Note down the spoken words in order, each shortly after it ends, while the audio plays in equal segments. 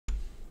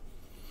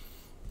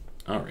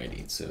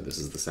Alrighty, so this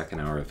is the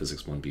second hour of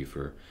Physics 1B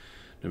for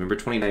November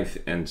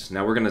 29th, and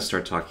now we're going to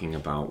start talking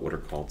about what are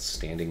called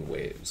standing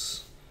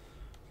waves.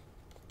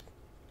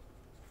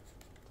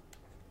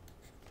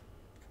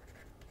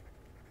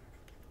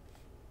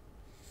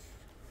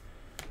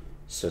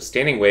 So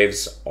standing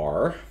waves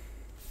are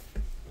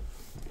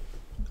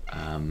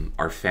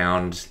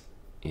found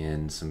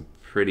in some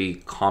pretty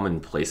common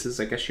places,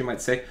 I guess you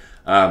might say.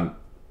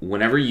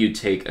 Whenever you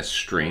take a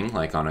string,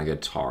 like on a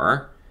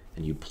guitar,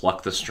 and you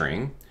pluck the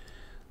string,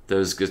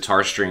 those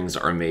guitar strings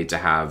are made to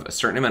have a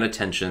certain amount of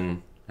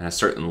tension and a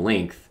certain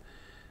length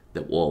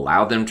that will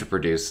allow them to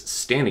produce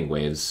standing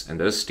waves, and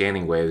those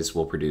standing waves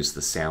will produce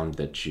the sound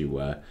that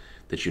you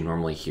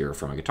normally hear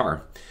from a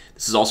guitar.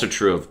 This is also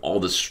true of all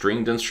the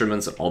stringed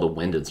instruments and all the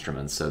wind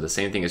instruments. So the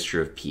same thing is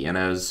true of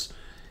pianos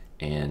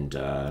and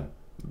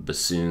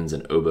bassoons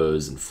and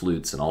oboes and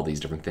flutes and all these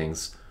different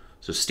things.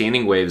 So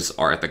standing waves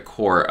are at the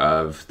core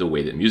of the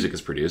way that music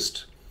is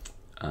produced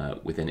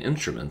within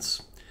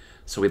instruments.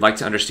 So we'd like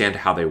to understand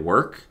how they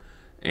work,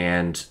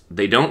 and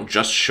they don't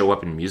just show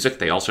up in music,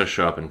 they also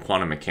show up in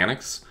quantum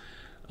mechanics.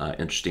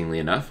 Interestingly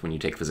enough, when you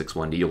take Physics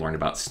 1D, you'll learn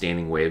about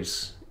standing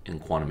waves in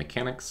quantum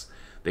mechanics.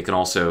 They can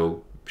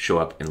also show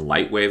up in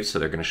light waves, so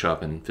they're going to show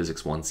up in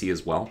Physics 1C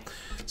as well.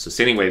 So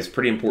standing waves,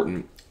 pretty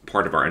important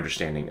part of our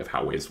understanding of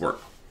how waves work.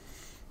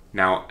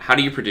 Now, how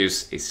do you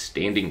produce a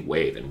standing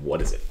wave, and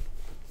what is it?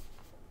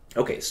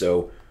 Okay,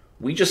 so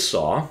we just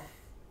saw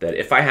that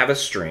if I have a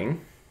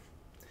string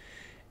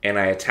and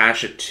I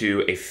attach it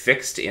to a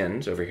fixed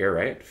end over here,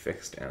 right?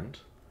 Fixed end.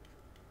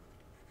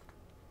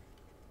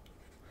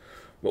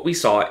 What we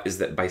saw is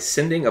that by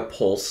sending a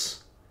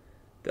pulse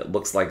that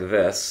looks like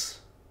this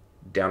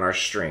down our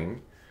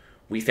string,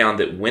 we found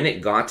that when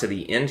it got to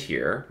the end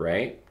here,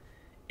 right,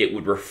 it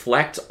would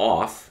reflect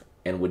off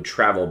and would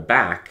travel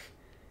back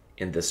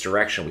in this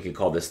direction. We could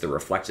call this the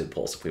reflected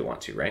pulse if we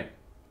want to, right?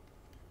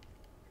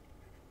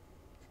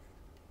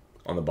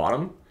 On the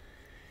bottom,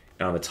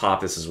 and on the top,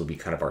 this would be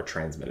kind of our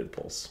transmitted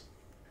pulse.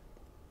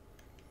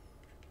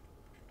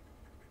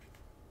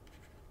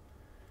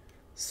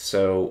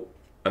 So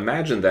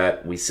imagine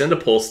that we send a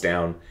pulse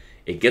down,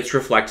 it gets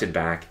reflected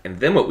back, and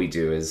then what we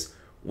do is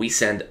we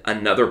send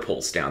another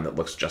pulse down that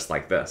looks just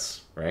like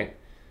this, right?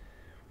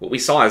 What we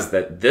saw is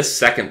that this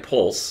second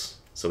pulse,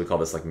 so we call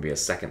this like maybe a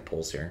second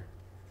pulse here,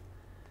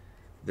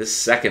 this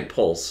second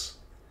pulse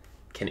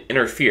can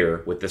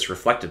interfere with this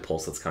reflected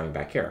pulse that's coming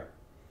back here.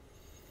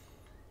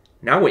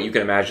 Now what you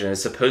can imagine is,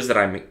 suppose that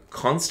I'm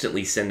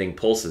constantly sending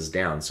pulses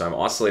down, so I'm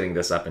oscillating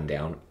this up and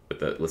down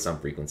with some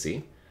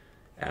frequency,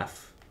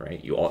 f,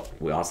 right?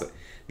 We oscillate.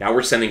 Now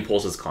we're sending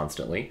pulses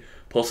constantly.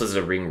 Pulses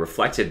are being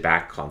reflected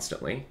back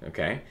constantly,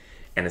 okay?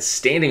 And a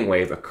standing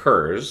wave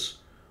occurs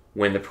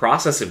when the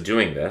process of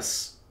doing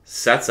this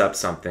sets up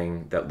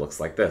something that looks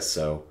like this.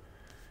 So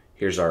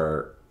here's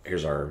our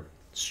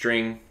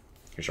string,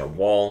 here's our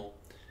wall.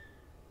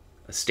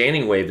 A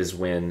standing wave is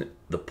when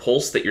the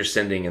pulse that you're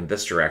sending in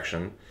this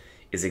direction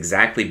is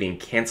exactly being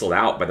canceled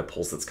out by the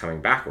pulse that's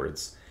coming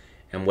backwards.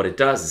 And what it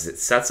does is it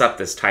sets up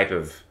this type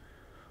of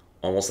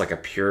almost like a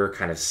pure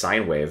kind of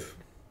sine wave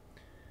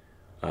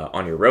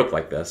on your rope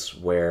like this,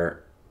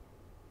 where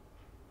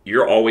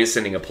you're always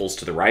sending a pulse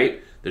to the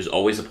right, there's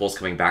always a pulse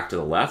coming back to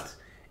the left,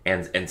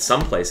 and in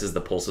some places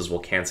the pulses will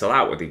cancel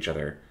out with each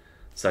other,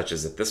 such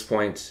as at this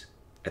point,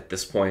 at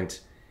this point,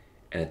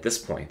 and at this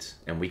point.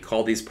 And we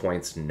call these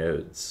points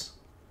nodes.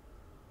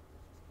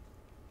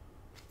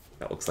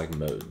 That looks like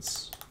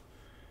modes.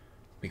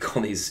 We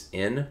call these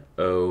N-O-D-E-S,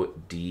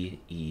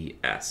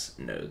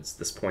 nodes.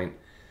 This point,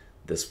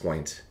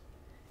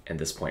 and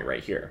this point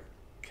right here,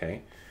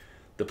 okay?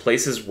 The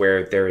places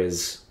where there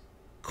is,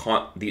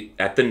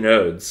 at the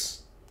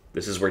nodes,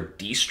 this is where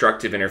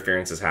destructive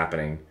interference is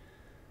happening,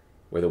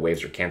 where the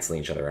waves are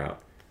canceling each other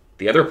out.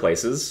 The other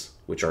places,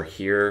 which are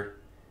here,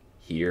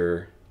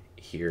 here,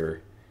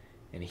 here,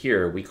 and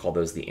here, we call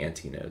those the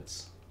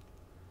antinodes.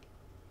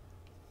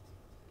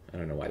 I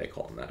don't know why they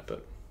call them that,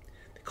 but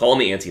they call them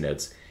the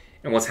antinodes.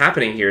 And what's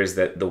happening here is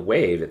that the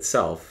wave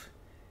itself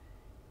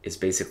is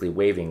basically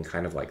waving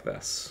kind of like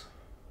this.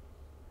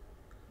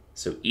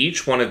 So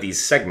each one of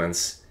these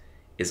segments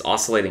is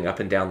oscillating up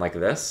and down like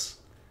this,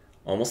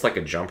 almost like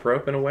a jump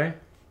rope in a way.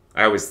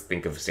 I always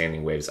think of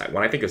standing waves.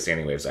 When I think of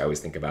standing waves, I always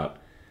think about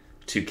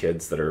two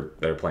kids that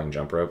are playing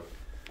jump rope,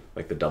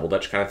 like the double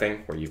dutch kind of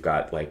thing, where you've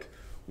got like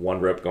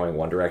one rope going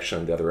one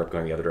direction, the other rope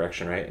going the other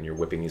direction, right? And you're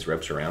whipping these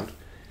ropes around.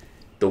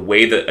 The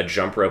way that a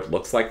jump rope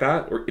looks like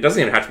that, or it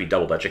doesn't even have to be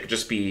double dutch. It could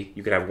just be,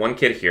 you could have one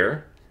kid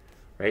here,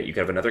 right? You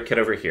could have another kid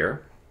over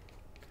here,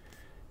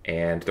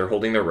 and they're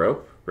holding their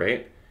rope,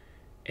 right?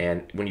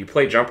 And when you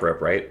play jump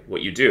rope, right,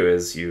 what you do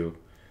is you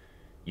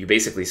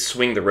basically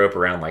swing the rope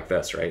around like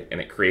this, right?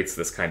 And it creates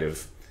this kind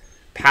of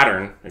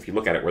pattern, if you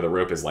look at it, where the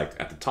rope is like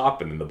at the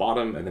top and then the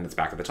bottom, and then it's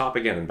back at the top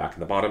again and back at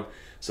the bottom.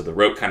 So the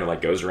rope kind of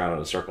like goes around in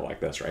a circle like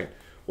this, right?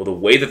 Well, the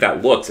way that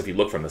that looks, if you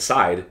look from the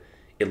side,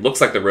 it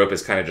looks like the rope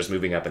is kind of just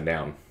moving up and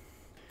down,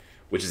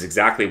 which is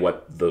exactly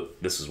what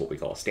this is what we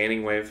call a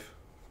standing wave.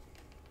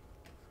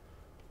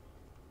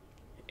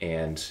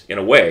 And in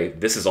a way,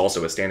 this is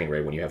also a standing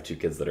wave when you have two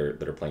kids that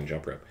are playing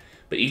jump rope.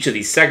 But each of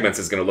these segments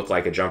is going to look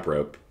like a jump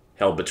rope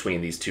held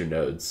between these two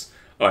nodes.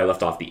 Oh, I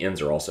left off the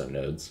ends are also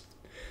nodes.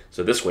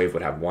 So this wave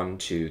would have 1,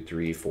 2,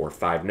 3, 4,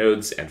 5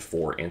 nodes and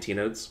 4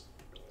 antinodes.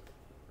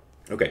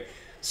 Okay,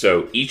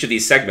 so each of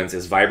these segments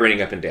is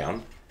vibrating up and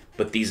down,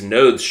 but these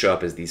nodes show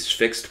up as these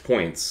fixed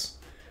points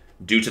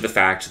due to the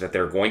fact that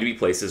there are going to be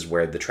places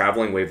where the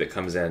traveling wave that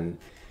comes in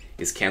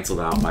is canceled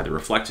out by the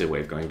reflected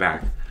wave going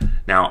back.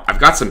 Now, I've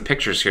got some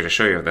pictures here to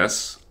show you of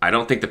this. I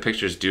don't think the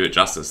pictures do it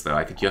justice, though.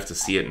 I think you have to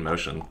see it in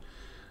motion.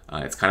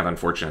 It's kind of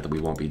unfortunate that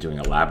we won't be doing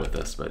a lab with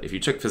this, but if you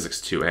took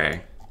Physics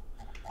 2A,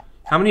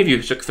 how many of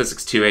you took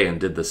Physics 2A and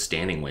did the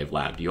standing wave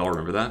lab? Do you all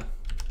remember that?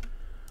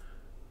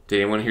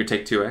 Did anyone here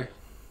take 2A?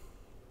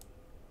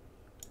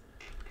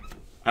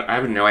 I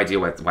have no idea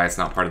why it's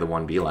not part of the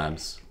 1B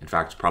labs. In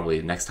fact,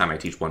 probably next time I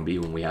teach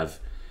 1B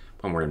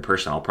when we're in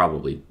person, I'll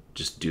probably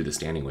just do the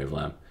standing wave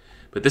lab.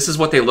 But this is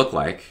what they look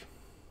like.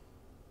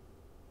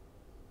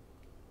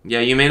 Yeah,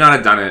 you may not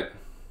have done it.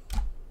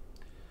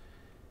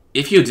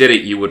 If you did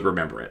it, you would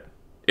remember it.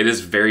 It is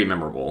very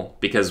memorable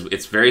because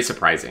it's very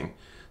surprising.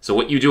 So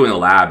what you do in the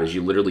lab is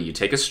you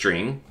take a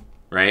string,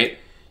 right?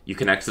 You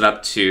connect it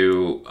up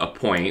to a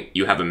point.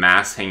 You have a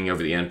mass hanging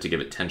over the end to give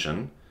it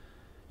tension.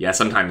 Yeah,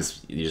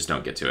 sometimes you just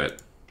don't get to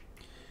it.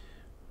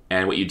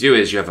 And what you do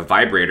is you have a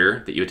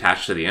vibrator that you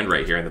attach to the end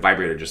right here, and the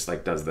vibrator just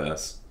like does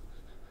this.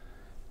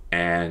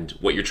 And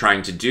what you're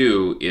trying to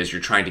do is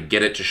you're trying to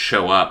get it to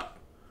show up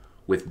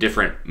with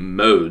different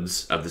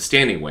modes of the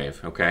standing wave,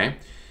 okay?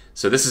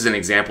 So this is an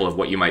example of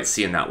what you might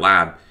see in that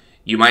lab.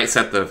 You might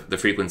set the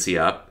frequency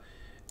up,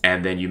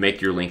 and then you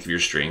make your length of your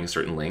string a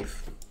certain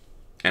length.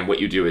 And what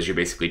you do is you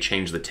basically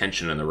change the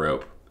tension in the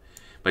rope.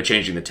 By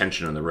changing the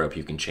tension in the rope,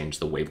 you can change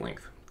the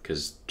wavelength,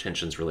 because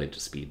tension's related to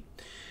speed.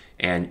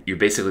 And you're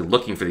basically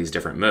looking for these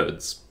different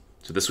modes.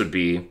 So this would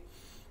be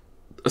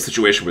a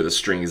situation where the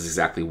string is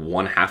exactly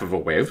 1/2 of a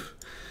wave.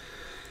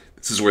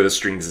 This is where the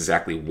string is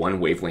exactly 1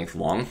 wavelength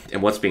long.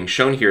 And what's being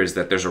shown here is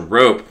that there's a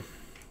rope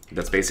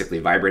that's basically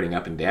vibrating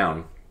up and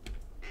down.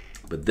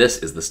 But this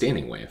is the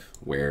standing wave,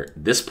 where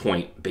this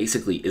point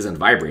basically isn't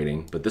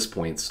vibrating, but this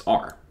points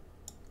are,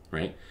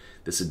 right?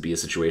 This would be a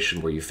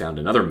situation where you found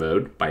another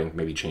mode by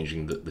maybe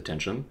changing the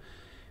tension.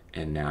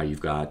 And now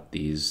you've got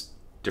these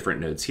different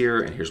nodes here,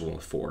 and here's one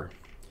with 4.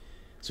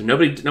 So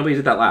nobody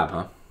did that lab,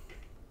 huh?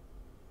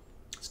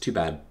 It's too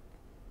bad.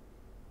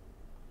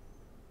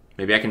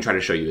 Maybe I can try to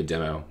show you a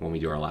demo when we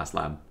do our last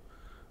lab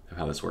of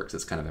how this works.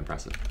 It's kind of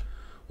impressive.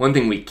 One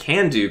thing we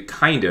can do,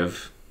 kind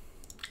of,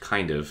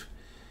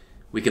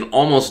 we can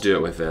almost do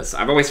it with this.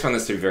 I've always found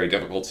this to be very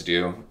difficult to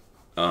do.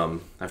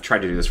 I've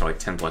tried to do this for like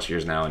 10 plus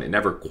years now, and it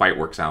never quite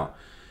works out.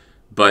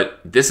 But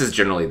this is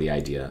generally the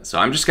idea. So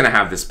I'm just going to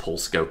have this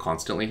pulse go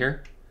constantly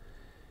here.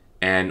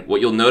 And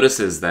what you'll notice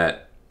is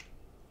that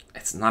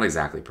it's not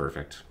exactly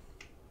perfect.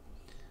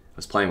 I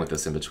was playing with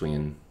this in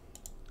between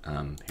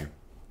here.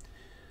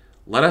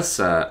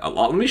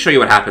 Let me show you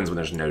what happens when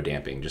there's no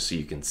damping, just so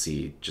you can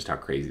see just how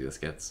crazy this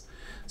gets.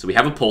 So we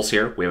have a pulse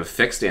here. We have a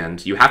fixed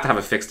end. You have to have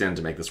a fixed end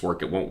to make this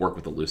work. It won't work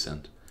with a loose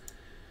end.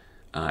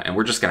 And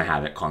we're just going to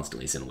have it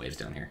constantly send waves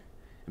down here.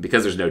 And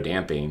because there's no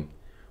damping,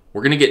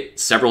 we're going to get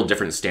several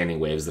different standing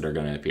waves that are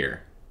going to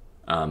appear.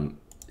 I don't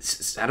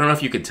know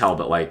if you could tell,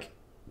 but like,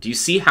 do you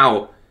see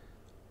how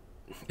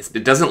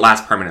it doesn't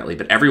last permanently,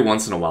 but every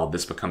once in a while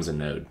this becomes a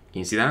node. Can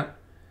you see that?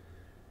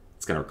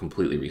 It's going to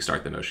completely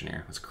restart the motion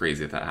here. It's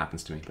crazy if that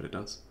happens to me, but it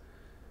does.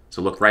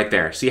 So look right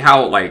there. See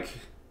how, like,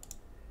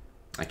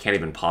 I can't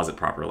even pause it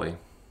properly.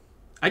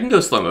 I can go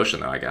slow motion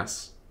though, I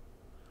guess.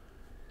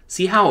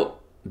 See how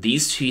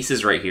these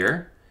pieces right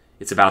here,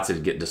 it's about to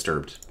get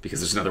disturbed because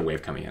there's another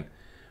wave coming in.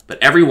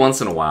 But every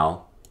once in a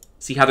while,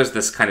 see how there's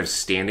this kind of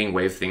standing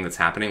wave thing that's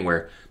happening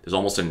where there's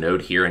almost a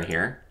node here and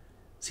here?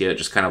 See how it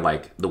just kind of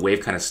like, the wave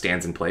kind of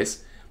stands in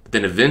place, but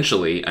then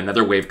eventually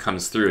another wave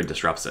comes through and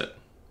disrupts it,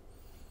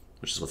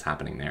 which is what's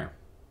happening there.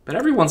 But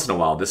every once in a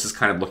while, this is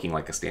kind of looking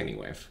like a standing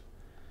wave,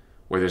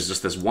 where there's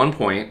just this one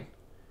point,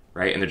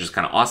 right? And they're just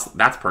kind of,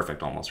 that's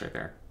perfect almost right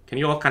there. Can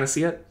you all kind of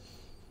see it?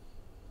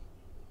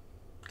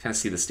 Kind of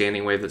see the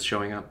standing wave that's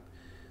showing up?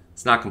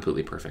 It's not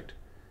completely perfect.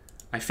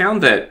 I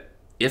found that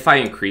if I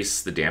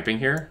increase the damping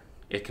here,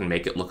 it can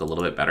make it look a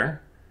little bit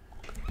better,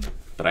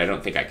 but I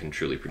don't think I can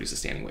truly produce a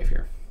standing wave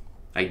here.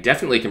 I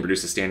definitely can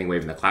produce a standing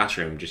wave in the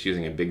classroom just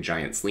using a big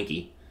giant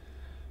slinky,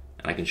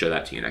 and I can show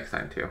that to you next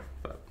time too.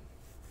 But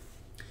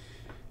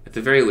at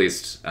the very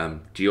least,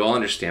 do you all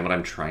understand what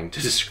I'm trying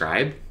to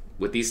describe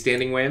with these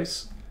standing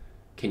waves?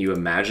 Can you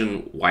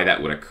imagine why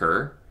that would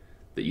occur?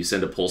 That you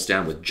send a pulse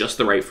down with just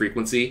the right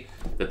frequency,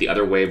 that the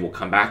other wave will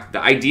come back.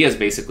 The idea is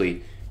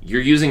basically you're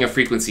using a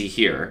frequency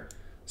here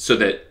so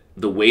that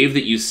the wave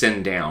that you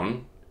send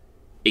down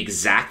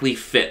exactly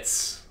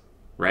fits,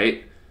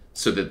 right?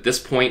 So that this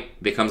point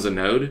becomes a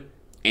node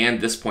and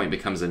this point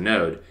becomes a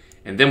node.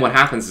 And then what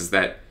happens is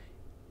that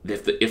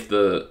if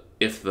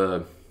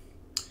the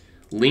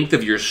length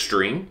of your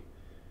string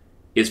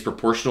is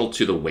proportional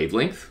to the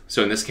wavelength,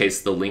 so in this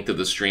case the length of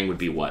the string would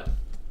be what?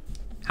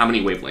 How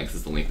many wavelengths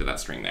is the length of that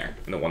string there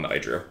in the one that I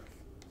drew?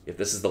 If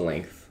this is the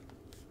length,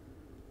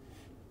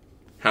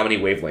 how many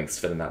wavelengths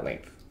fit in that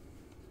length?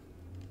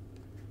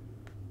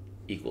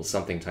 Equals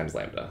something times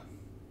lambda.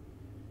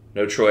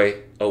 No,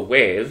 Troy, a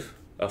wave,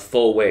 a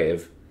full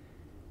wave,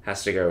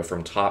 has to go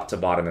from top to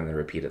bottom and then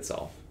repeat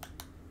itself.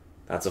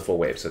 That's a full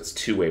wave, so it's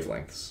 2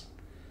 wavelengths.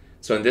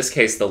 So in this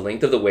case, the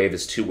length of the wave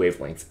is 2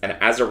 wavelengths. And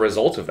as a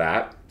result of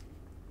that,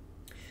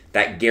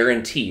 that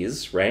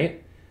guarantees,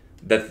 right,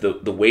 that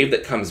the wave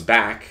that comes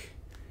back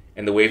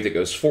and the wave that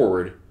goes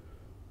forward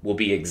will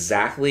be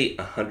exactly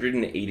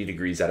 180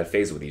 degrees out of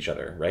phase with each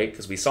other, right?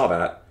 Because we saw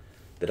that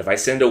if I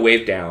send a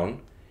wave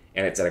down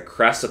and it's at a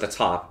crest at the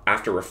top,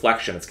 after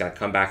reflection, it's going to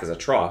come back as a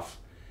trough,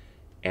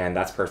 and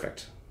that's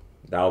perfect.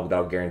 That'll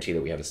guarantee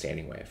that we have a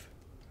standing wave.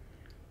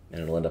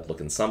 And it'll end up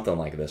looking something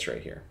like this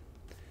right here,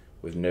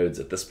 with nodes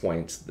at this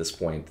point, this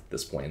point,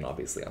 this point, and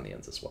obviously on the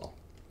ends as well.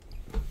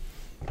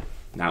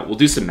 Now, we'll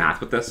do some math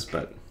with this,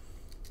 but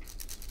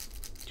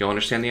do you all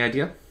understand the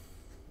idea?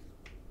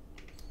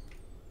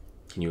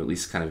 Can you at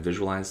least kind of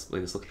visualize the way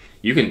this looks?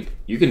 You can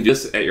do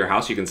this at your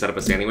house. You can set up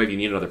a standing wave. You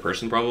need another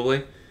person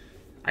probably.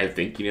 I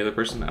think you need another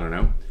person. I don't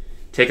know.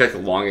 Take like a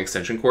long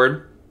extension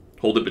cord,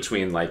 hold it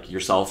between like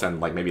yourself and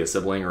like maybe a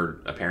sibling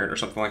or a parent or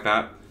something like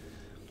that,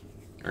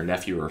 or a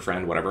nephew or a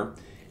friend, whatever.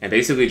 And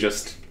basically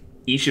just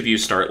each of you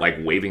start like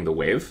waving the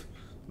wave,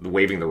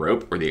 waving the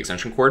rope or the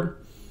extension cord.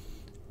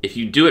 If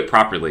you do it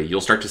properly, you'll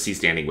start to see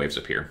standing waves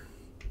appear.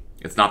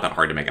 It's not that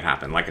hard to make it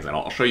happen. Like I said,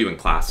 I'll show you in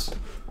class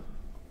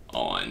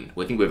on,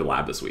 well, I think we have a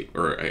lab this week,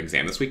 or an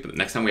exam this week, but the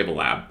next time we have a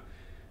lab,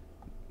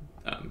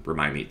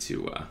 remind me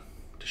to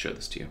show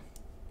this to you.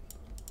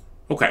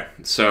 Okay,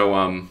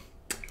 so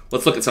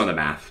let's look at some of the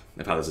math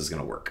of how this is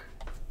going to work.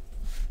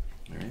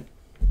 All right.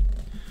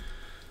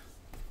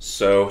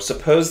 So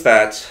suppose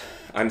that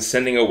I'm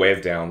sending a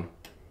wave down,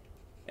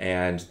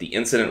 and the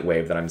incident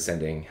wave that I'm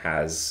sending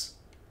has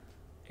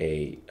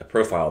a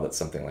profile that's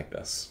something like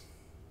this.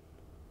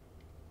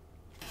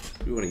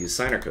 We want to use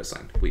sine or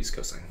cosine? We'll use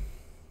cosine.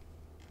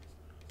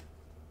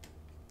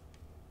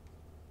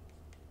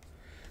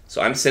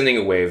 So I'm sending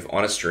a wave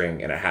on a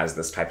string, and it has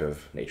this type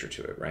of nature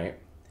to it, right?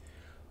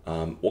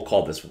 We'll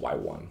call this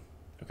y1,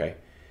 okay?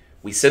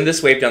 We send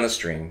this wave down the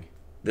string.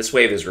 This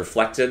wave is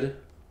reflected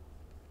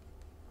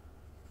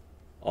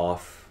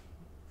off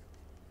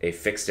a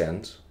fixed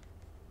end,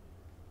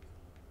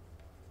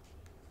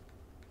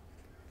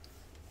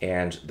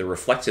 and the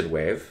reflected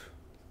wave,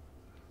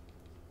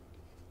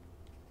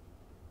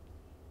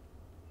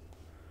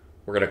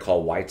 we're going to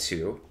call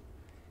y2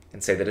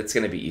 and say that it's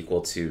going to be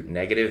equal to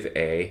negative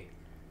a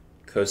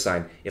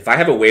cosine. If I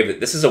have a wave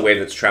this is a wave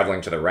that's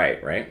traveling to the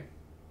right, right?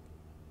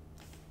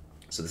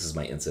 So this is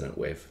my incident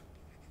wave.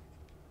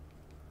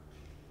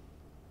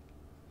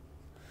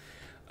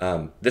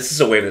 This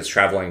is a wave that's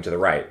traveling to the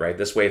right?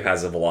 This wave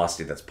has a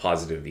velocity that's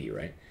positive v,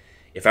 right?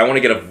 If I want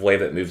to get a wave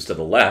that moves to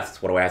the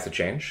left, what do I have to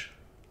change?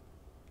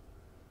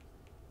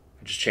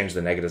 I just change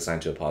the negative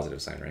sign to a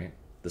positive sign, right?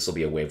 This will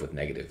be a wave with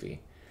negative v.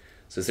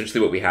 So essentially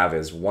what we have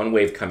is one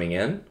wave coming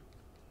in,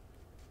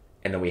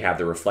 and then we have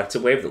the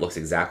reflected wave that looks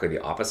exactly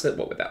the opposite.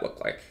 What would that look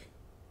like?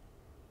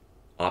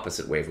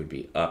 Opposite wave would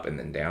be up and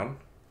then down.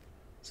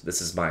 So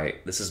this is my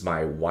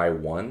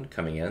y1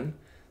 coming in.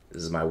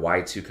 This is my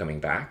y2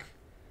 coming back.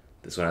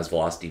 This one has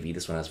velocity v,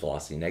 this one has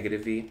velocity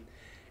negative v.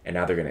 And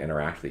now they're going to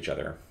interact with each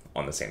other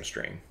on the same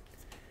string.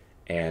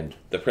 And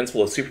the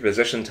principle of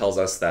superposition tells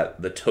us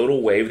that the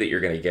total wave that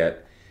you're going to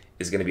get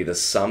is going to be the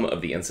sum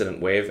of the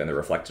incident wave and the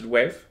reflected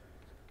wave.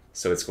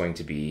 So it's going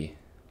to be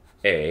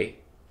a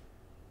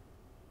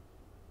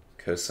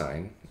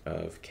cosine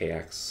of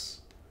kx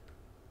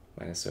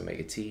minus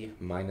omega t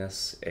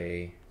minus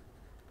a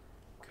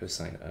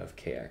cosine of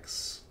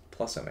kx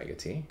plus omega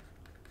t.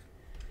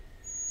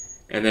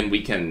 And then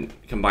we can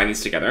combine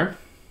these together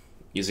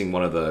using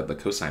one of the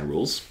cosine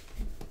rules.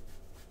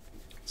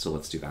 So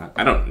let's do that.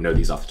 I don't know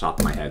these off the top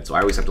of my head, so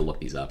I always have to look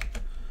these up.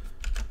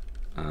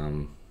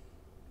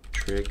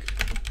 Trig.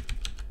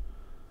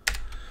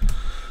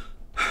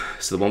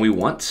 So the one we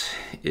want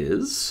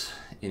is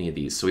any of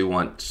these. So we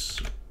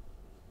want,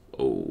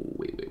 oh,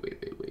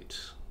 wait.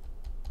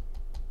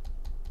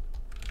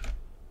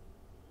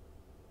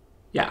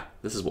 Yeah,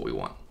 this is what we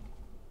want,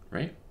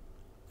 right?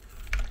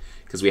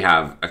 Because we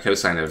have a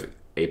cosine of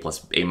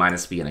a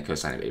minus b and a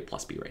cosine of a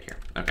plus b right here.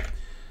 Okay,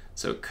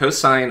 so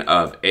cosine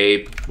of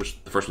a,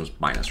 which the first one's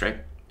minus, right?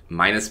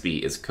 Minus b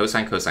is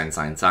cosine, cosine,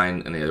 sine,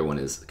 sine, and the other one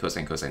is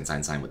cosine, cosine,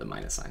 sine, sine with a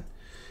minus sign.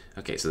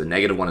 Okay, so the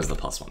negative one is the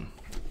plus one.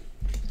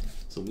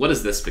 So what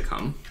does this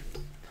become?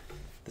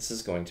 This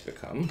is going to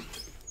become,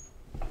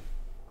 it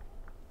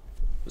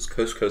was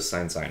cos, cos,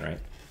 sine, sine, right?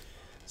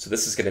 So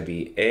this is going to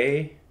be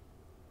a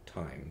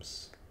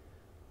times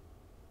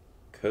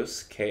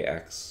cos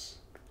kx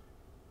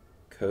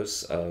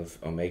cos of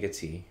omega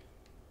t.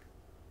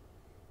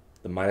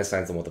 The minus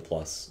sign's the one with the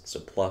plus. So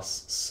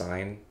plus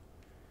sine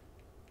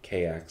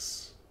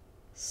kx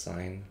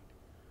sine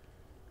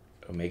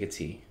omega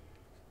t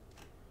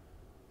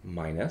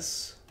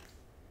minus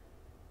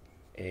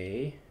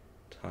a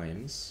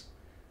times,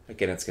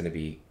 Again, it's going to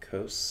be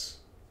cos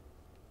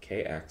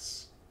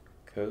kx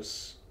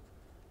cos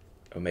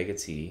omega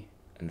t,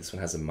 and this one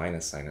has a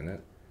minus sign in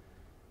it,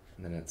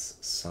 and then it's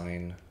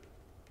sine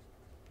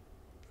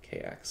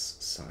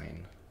kx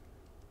sine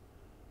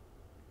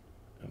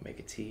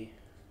omega t.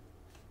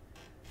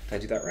 Did I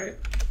do that right?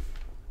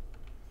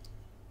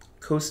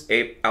 Cos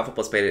alpha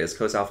plus beta is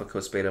cos alpha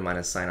cos beta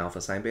minus sine alpha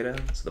sine beta.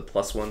 So the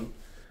plus one,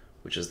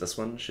 which is this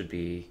one, should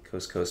be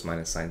cos cos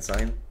minus sine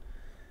sine.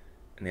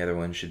 And the other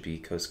one should be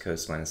cos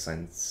cos minus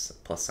sine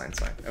plus sine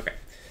sine. Okay,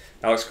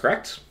 that looks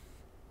correct.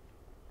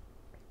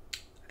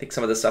 I think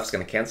some of this stuff's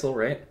going to cancel,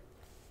 right?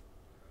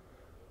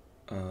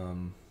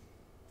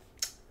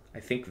 I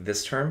think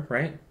this term,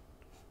 right?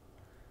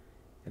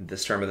 And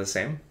this term are the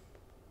same.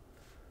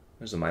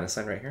 There's a minus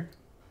sign right here.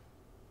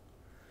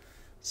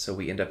 So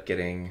we end up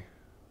getting,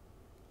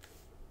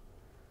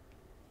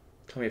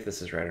 tell me if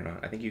this is right or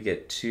not. I think you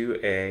get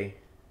 2a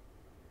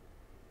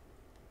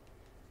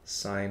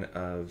sine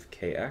of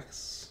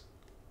kx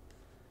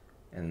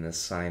and the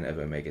sine of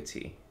omega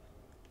t.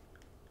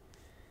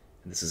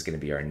 And this is going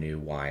to be our new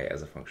y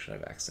as a function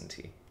of x and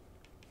t.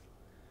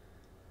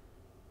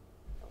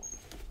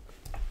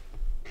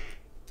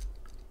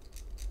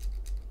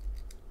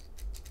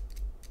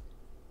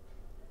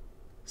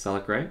 Does that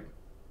look right?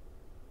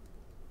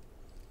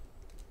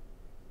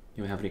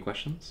 You have any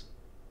questions?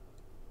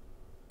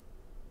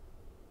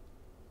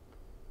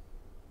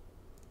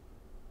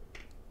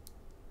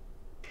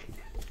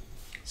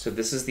 So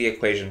this is the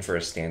equation for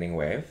a standing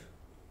wave.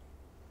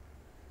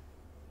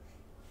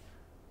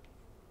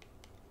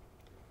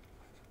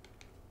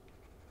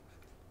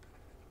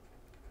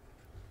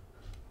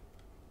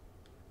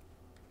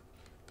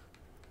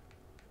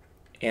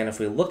 And if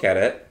we look at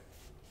it,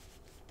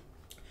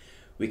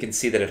 we can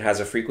see that it has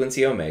a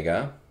frequency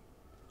omega,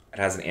 it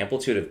has an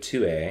amplitude of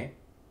 2a,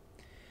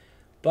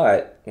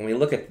 but when we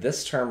look at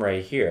this term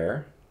right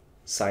here,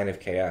 sine of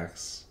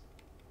kx,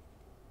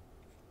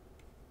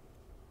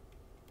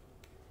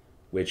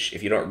 which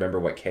if you don't remember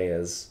what k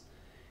is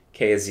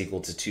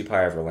equal to 2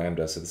 pi over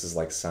lambda, so this is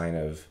like sine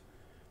of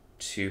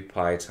 2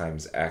 pi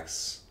times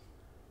x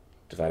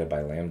divided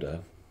by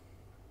lambda.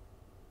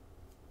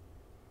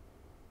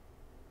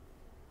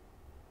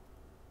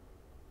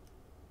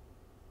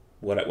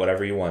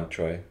 Whatever you want,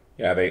 Troy.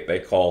 Yeah, they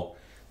call,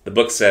 the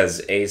book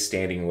says a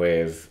standing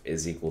wave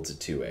is equal to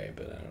 2a,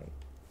 but I don't,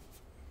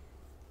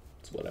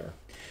 it's whatever.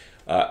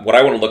 What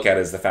I want to look at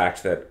is the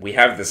fact that we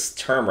have this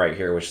term right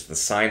here, which is the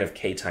sine of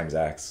k times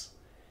x,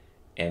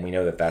 and we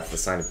know that that's the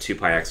sine of 2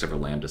 pi x over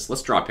lambda. So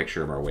let's draw a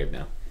picture of our wave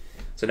now.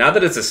 So now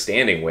that it's a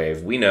standing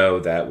wave, we know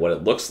that what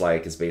it looks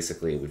like is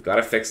basically we've got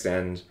a fixed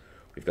end,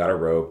 we've got a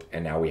rope,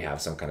 and now we have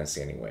some kind of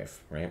standing wave,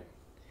 right?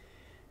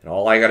 And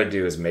all I got to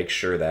do is make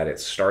sure that it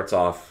starts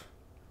off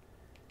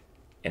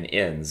and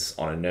ends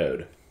on a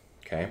node,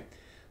 okay?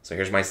 So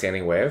here's my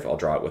standing wave. I'll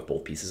draw it with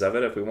both pieces of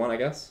it if we want, I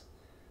guess.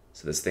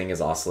 So this thing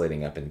is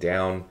oscillating up and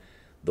down.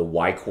 The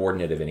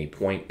y-coordinate of any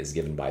point is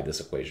given by this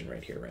equation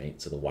right here, right?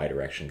 So the y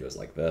direction goes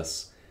like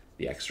this,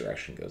 the x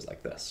direction goes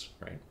like this,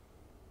 right?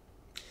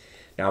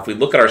 Now if we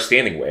look at our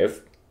standing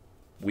wave,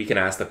 we can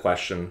ask the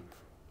question,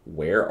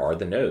 where are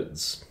the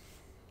nodes?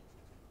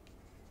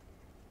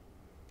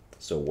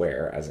 So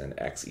where, as in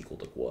x equal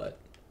to what,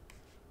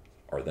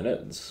 are the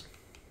nodes?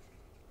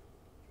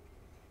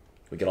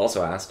 We could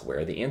also ask, where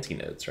are the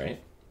antinodes,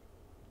 right?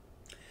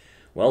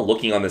 Well,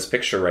 looking on this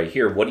picture right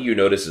here, what do you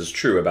notice is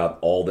true about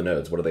all the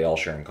nodes? What do they all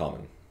share in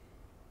common?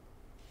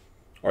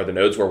 Are the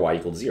nodes where y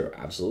equals 0?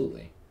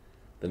 Absolutely.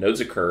 The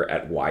nodes occur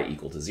at y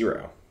equal to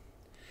 0.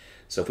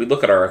 So if we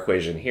look at our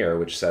equation here,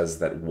 which says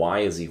that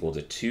y is equal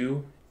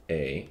to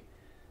 2a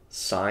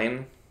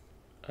sine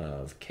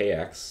of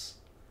kx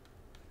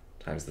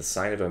times the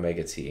sine of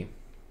omega t.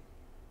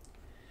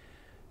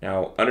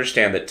 Now,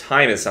 understand that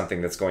time is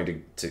something that's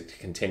going to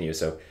continue.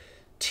 So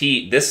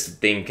this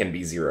thing can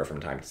be 0 from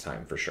time to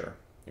time for sure,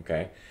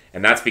 okay?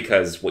 And that's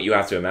because what you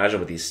have to imagine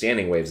with these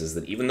standing waves is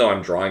that even though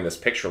I'm drawing this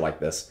picture like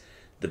this,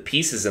 the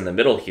pieces in the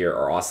middle here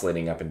are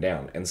oscillating up and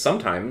down. And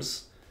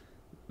sometimes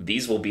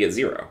these will be at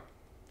 0,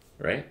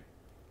 right?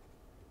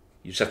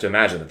 You just have to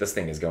imagine that this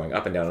thing is going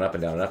up and down and up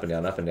and down and up and down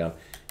and up and down.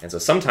 And so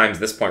sometimes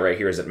this point right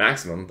here is at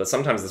maximum, but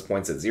sometimes this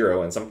point's at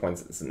 0 and some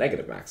points it's a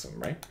negative maximum,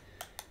 right?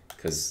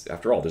 Because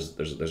after all,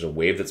 there's a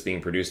wave that's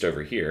being produced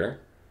over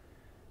here.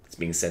 It's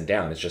being sent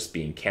down. It's just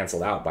being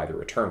canceled out by the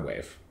return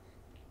wave.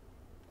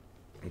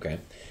 Okay,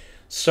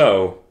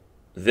 so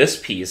this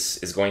piece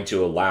is going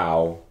to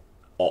allow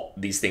all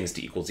these things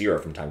to equal 0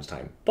 from time to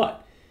time.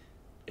 But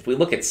if we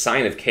look at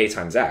sine of k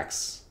times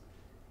x,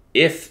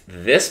 if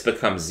this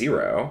becomes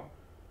 0,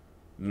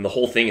 then the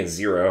whole thing is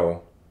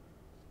 0,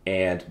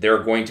 and there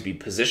are going to be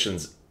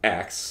positions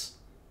x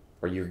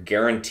where you're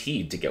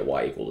guaranteed to get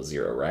y equal to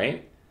 0,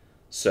 right?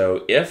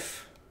 So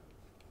if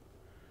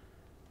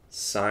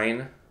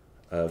sine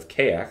of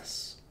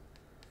kx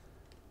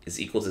is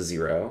equal to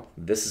 0,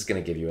 this is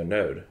going to give you a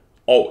node,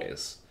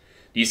 always.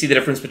 Do you see the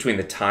difference between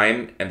the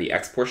time and the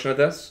x portion of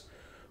this?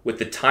 With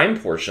the time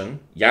portion,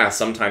 yeah,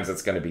 sometimes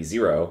it's going to be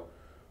 0,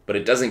 but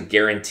it doesn't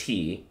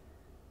guarantee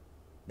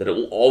that it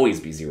will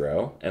always be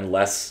 0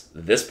 unless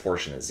this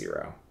portion is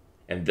 0.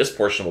 And this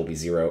portion will be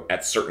 0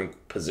 at certain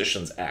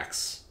positions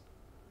x.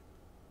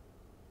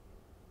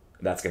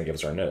 That's going to give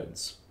us our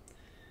nodes.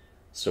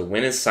 So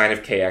when is sine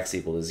of kx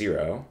equal to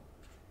 0?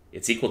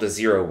 It's equal to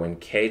 0 when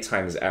k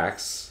times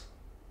x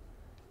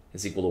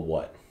is equal to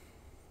what?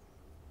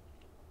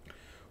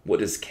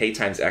 What does k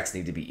times x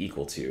need to be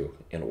equal to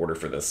in order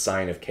for the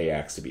sine of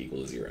kx to be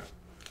equal to 0?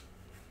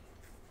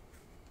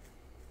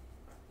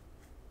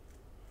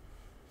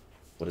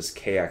 What does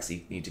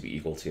kx need to be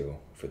equal to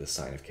for the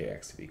sine of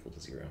kx to be equal to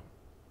 0?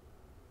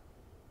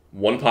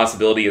 One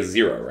possibility is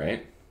 0,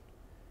 right?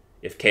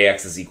 If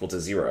kx is equal to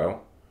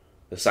 0,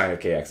 the sine of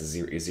kx is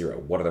 0.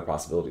 What other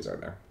possibilities are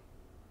there?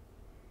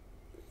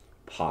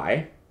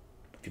 Pi.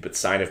 If you put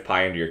sine of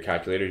pi into your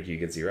calculator, do you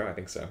get 0? I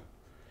think so.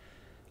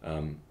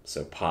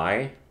 So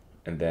pi,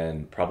 and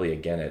then probably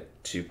again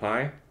at 2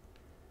 pi,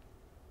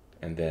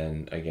 and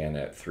then again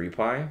at 3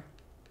 pi.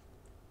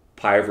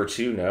 Pi over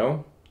 2,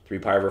 no. 3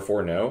 pi over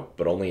 4, no.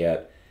 But only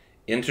at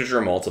integer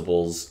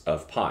multiples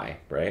of pi,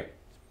 right?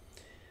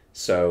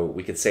 So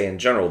we could say in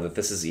general that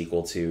this is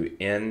equal to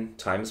n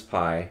times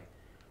pi,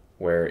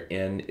 where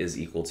n is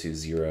equal to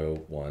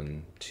 0,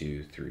 1,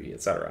 2, 3,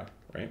 etc.,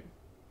 right?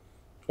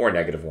 Or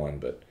 -1,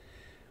 but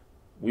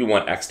we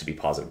want x to be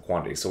positive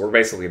quantity. So we're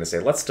basically going to say,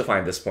 let's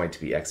define this point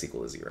to be x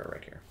equal to 0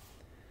 right here.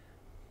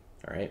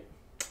 All right.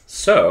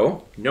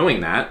 So knowing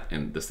that,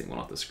 and this thing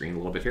went off the screen a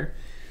little bit here,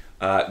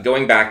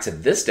 going back to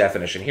this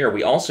definition here,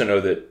 we also know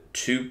that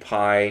 2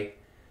 pi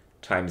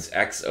times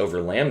x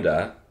over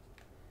lambda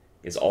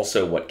is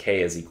also what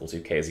k is equal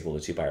to. K is equal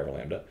to 2 pi over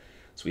lambda.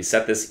 So we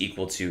set this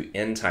equal to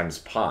n times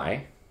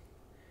pi,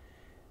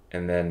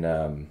 and then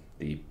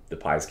the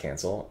pi's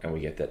cancel, and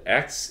we get that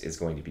x is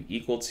going to be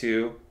equal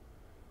to,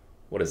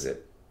 what is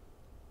it?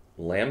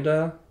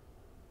 Lambda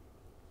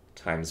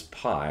times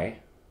pi.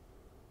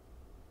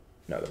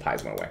 No, the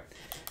pi's went away.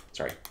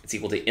 Sorry. It's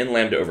equal to n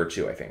lambda over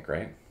 2, I think,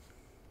 right?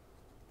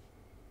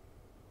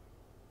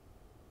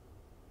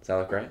 Does that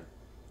look right?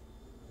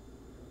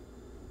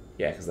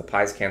 Yeah, because the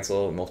pi's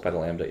cancel and multiply the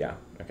lambda. Yeah,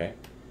 okay.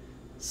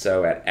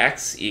 So at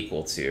x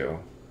equal to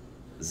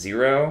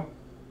 0,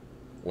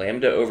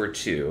 lambda over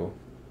 2,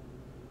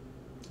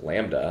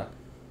 lambda,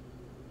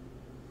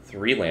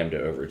 3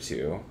 lambda over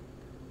 2, ...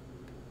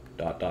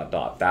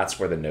 That's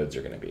where the nodes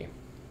are going to be.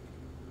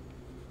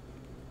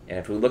 And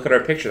if we look at our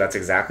picture, that's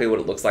exactly what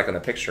it looks like on the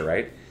picture,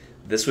 right?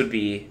 This would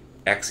be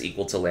x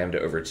equal to lambda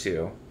over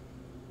 2.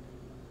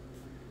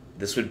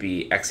 This would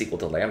be x equal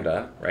to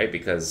lambda, right?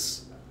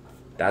 Because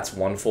that's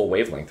one full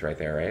wavelength right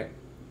there, right?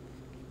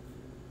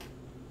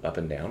 Up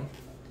and down.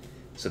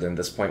 So then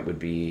this point would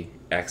be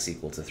x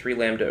equal to 3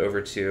 lambda over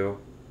 2.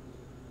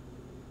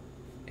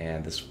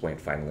 And this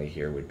point finally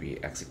here would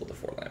be x equal to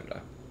 4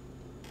 lambda.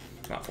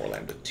 Not 4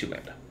 lambda, 2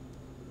 lambda.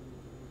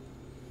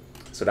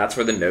 So that's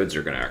where the nodes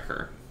are going to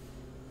occur.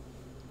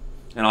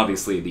 And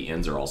obviously the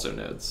ends are also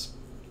nodes.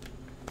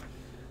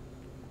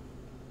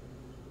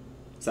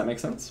 Does that make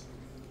sense?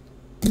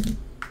 You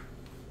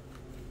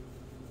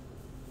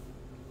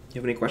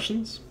have any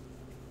questions?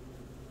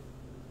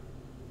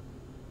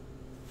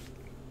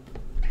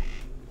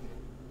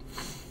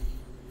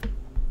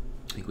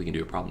 I think we can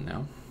do a problem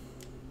now.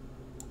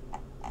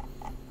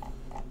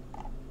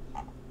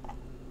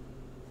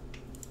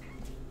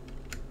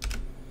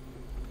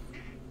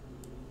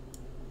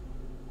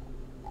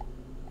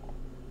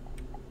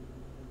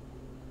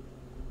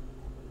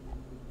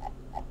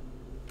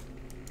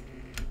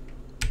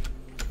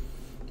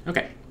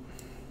 Okay.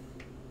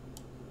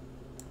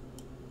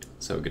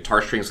 So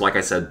guitar strings, like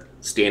I said,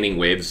 standing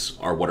waves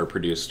are what are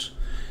produced.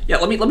 Yeah,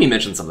 let me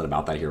mention something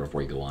about that here before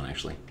we go on,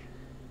 actually.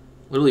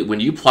 Literally,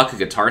 when you pluck a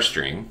guitar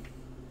string,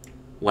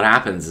 what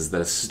happens is that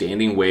a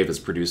standing wave is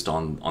produced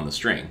on the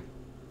string.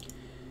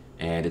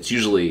 And it's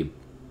usually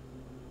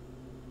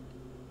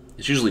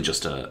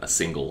just a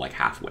single, like,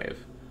 half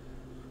wave.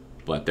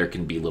 But there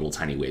can be little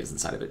tiny waves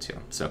inside of it, too.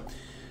 So,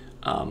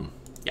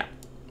 yeah.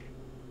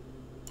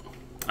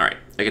 All right.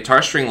 A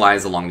guitar string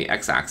lies along the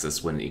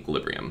x-axis when in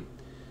equilibrium.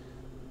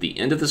 The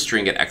end of the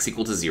string at x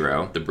equal to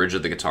 0, the bridge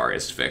of the guitar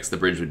is fixed. The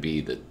bridge would be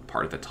the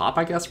part at the top,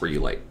 I guess, where you,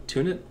 like,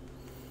 tune it.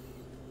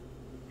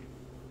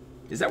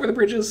 Is that where the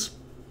bridge is?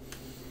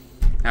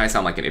 I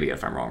sound like an idiot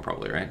if I'm wrong,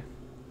 probably, right?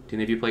 Do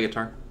any of you play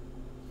guitar?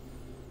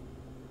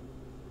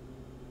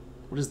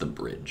 What is the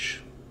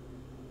bridge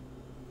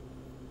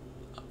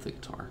of the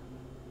guitar?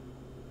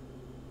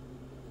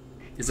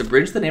 Is the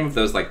bridge the name of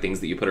those, like, things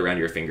that you put around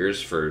your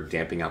fingers for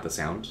damping out the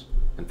sound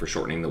and for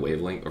shortening the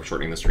wavelength or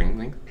shortening the string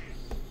length?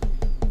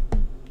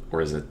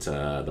 Or is it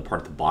the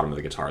part at the bottom of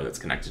the guitar that's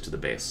connected to the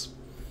bass?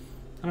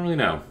 I don't really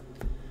know.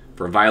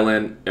 For a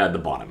violin, the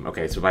bottom.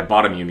 Okay, so by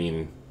bottom you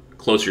mean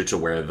closer to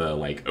where the,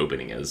 like,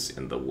 opening is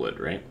in the wood,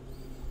 right?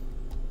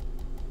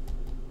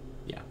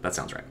 Yeah, that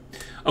sounds right.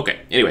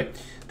 Okay, anyway,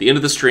 the end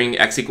of the string,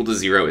 x equal to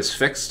 0, is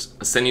fixed.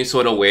 A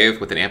sinusoidal wave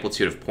with an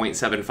amplitude of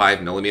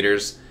 0.75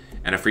 millimeters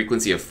and a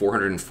frequency of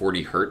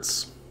 440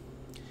 hertz,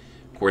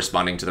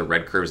 corresponding to the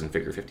red curves in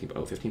figure 15.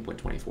 Oh,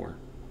 15.24.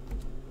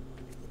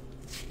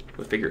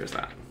 What figure is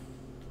that?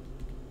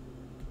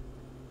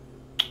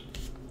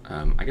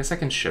 I guess I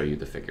can show you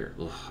the figure.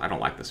 Ugh, I don't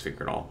like this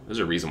figure at all. There's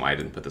a reason why I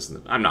didn't put this in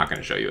the... I'm not going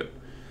to show you it.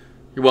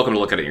 You're welcome to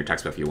look at it in your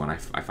textbook if you want.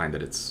 I find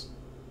that it's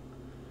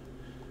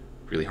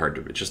really hard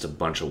to... It's just a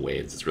bunch of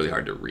waves. It's really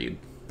hard to read.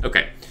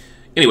 Okay.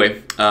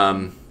 Anyway,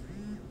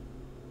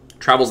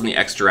 travels in the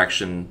x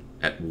direction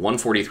at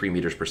 143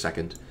 meters per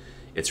second.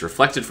 It's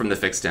reflected from the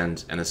fixed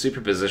end, and the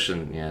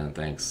superposition... Yeah,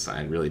 thanks.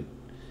 I really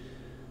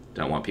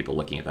don't want people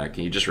looking at that.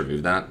 Can you just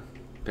remove that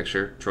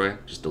picture, Troy?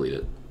 Just delete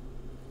it.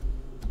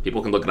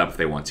 People can look it up if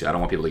they want to. I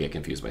don't want people to get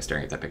confused by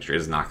staring at that picture.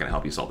 It is not going to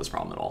help you solve this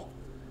problem at all.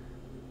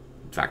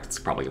 In fact, it's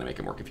probably going to make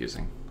it more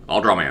confusing.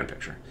 I'll draw my own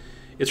picture.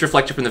 It's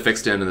reflected from the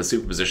fixed end, and the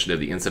superposition of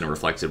the incident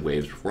reflected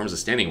waves forms a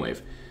standing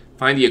wave.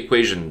 Find the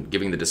equation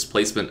giving the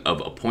displacement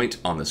of a point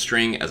on the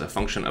string as a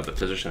function of the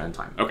position and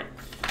time. Okay,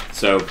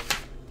 so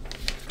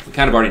we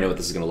kind of already know what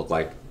this is going to look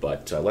like,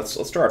 but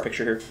let's draw our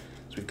picture here.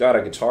 So we've got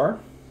a guitar.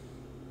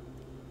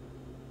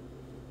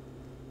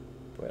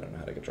 Boy, I don't know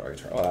how to draw a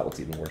guitar. Oh, that looks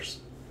even worse.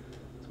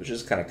 So we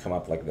just kind of come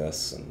up like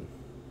this, and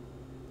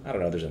I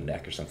don't know, there's a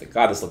neck or something.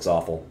 God, this looks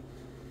awful.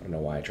 I don't know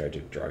why I tried to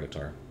draw a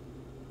guitar.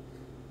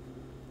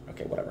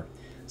 Okay, whatever.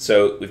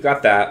 So we've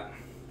got that.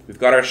 We've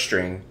got our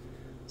string.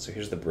 So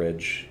here's the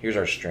bridge. Here's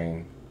our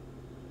string.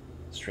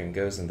 String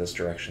goes in this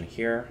direction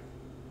here,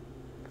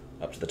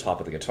 up to the top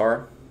of the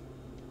guitar.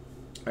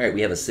 All right,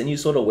 we have a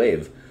sinusoidal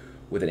wave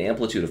with an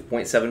amplitude of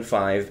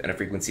 0.75 and a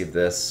frequency of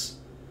this,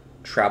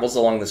 travels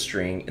along the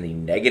string in the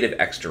negative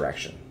x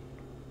direction.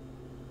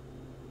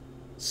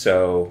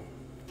 So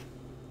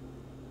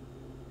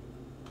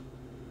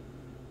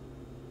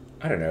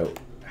I don't know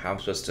how I'm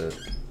supposed to...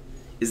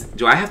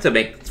 Do I have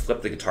to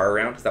flip the guitar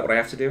around? Is that what I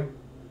have to do?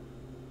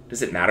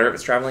 Does it matter if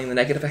it's traveling in the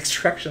negative x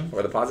direction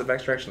or the positive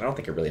x direction? I don't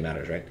think it really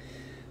matters, right?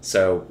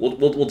 So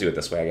we'll do it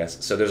this way, I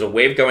guess. So there's a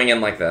wave going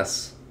in like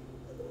this.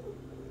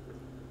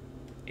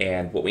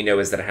 And what we know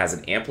is that it has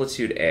an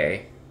amplitude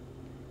A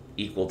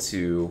equal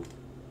to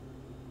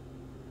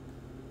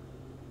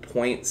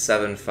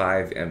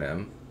 0.75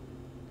 mm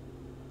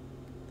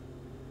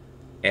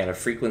and a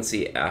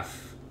frequency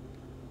F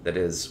that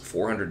is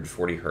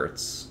 440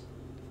 hertz.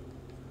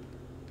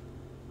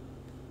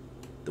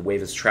 The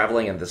wave is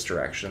traveling in this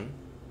direction.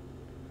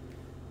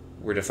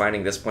 We're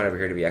defining this point over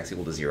here to be x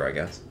equal to 0, I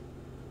guess.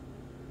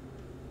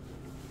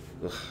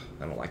 Ugh,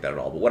 I don't like that at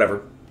all, but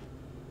whatever.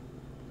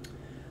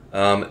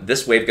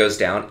 This wave goes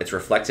down. It's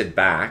reflected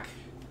back.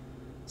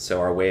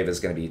 So our wave is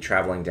going to be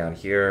traveling down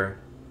here,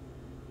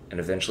 and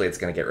eventually it's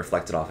going to get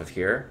reflected off of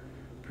here,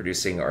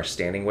 producing our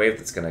standing wave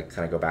that's going to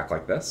kind of go back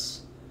like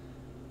this.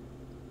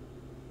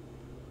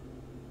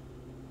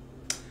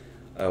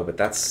 Oh, but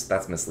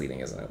that's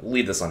misleading, isn't it? We'll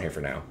leave this on here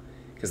for now,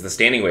 because the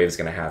standing wave is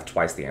going to have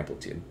twice the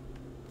amplitude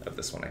of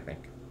this one, I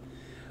think.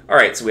 All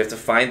right, so we have to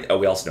find... Oh,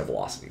 we also know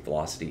velocity.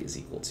 Velocity is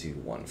equal to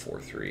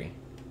 143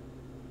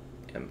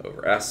 m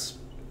over s.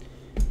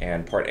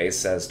 And part A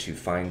says to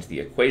find the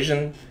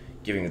equation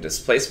giving the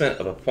displacement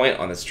of a point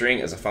on the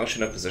string as a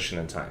function of position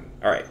and time.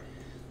 All right,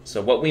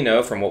 so what we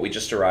know from what we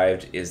just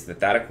derived is that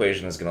that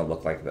equation is going to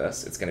look like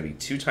this. It's going to be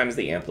 2 times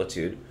the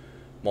amplitude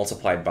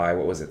multiplied by,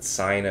 what was it,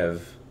 sine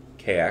of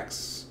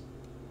kx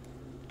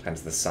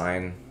times the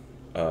sine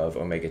of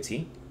omega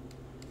t.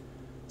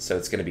 So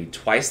it's going to be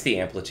twice the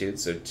amplitude,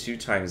 so 2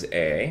 times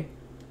a,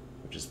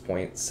 which is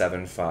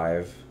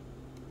 0.75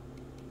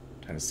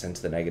 times 10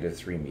 to the negative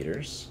 3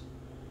 meters,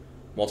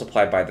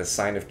 multiplied by the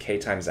sine of k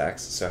times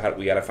x. So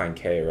we got to find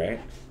k,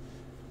 right?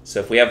 So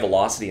if we have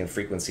velocity and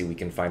frequency, we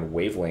can find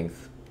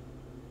wavelength,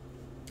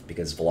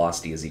 because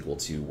velocity is equal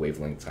to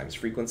wavelength times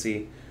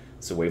frequency.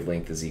 So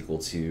wavelength is equal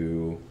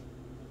to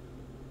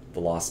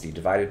velocity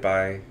divided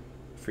by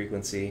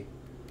frequency.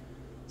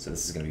 So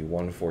this is going to be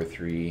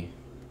 143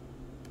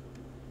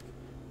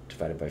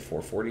 divided by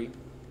 440.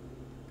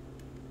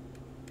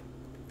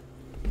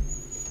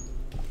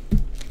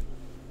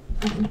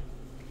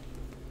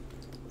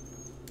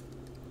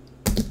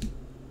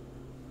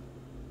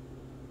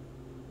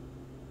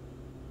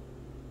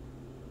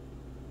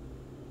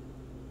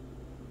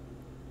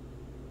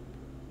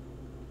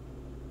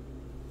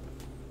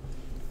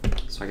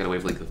 So I got a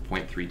wavelength of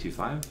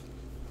 0.325.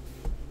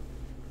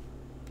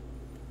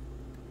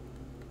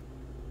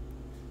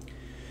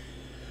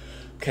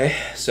 Okay,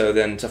 so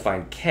then to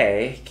find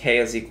k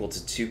is equal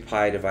to 2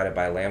 pi divided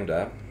by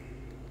lambda.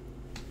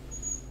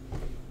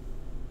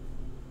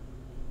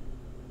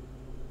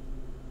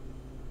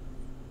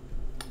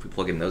 If we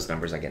plug in those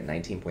numbers, I get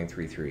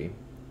 19.33.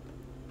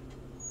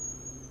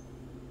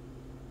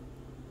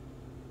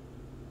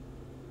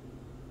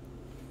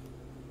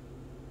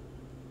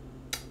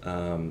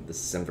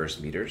 This is inverse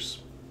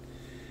meters.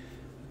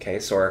 Okay,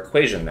 so our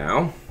equation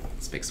now,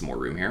 let's make some more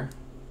room here,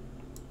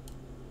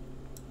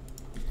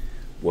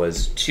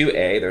 was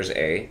 2a, there's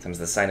a, times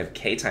the sine of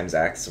k times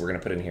x. So we're going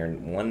to put in here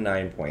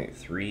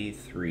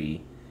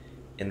 19.33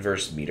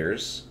 inverse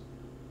meters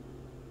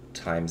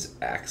times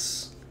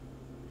x.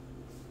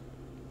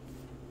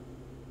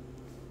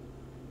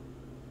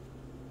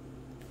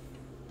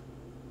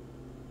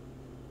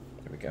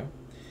 There we go.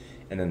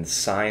 And then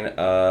sine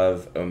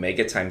of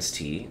omega times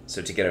t.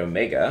 So to get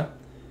omega,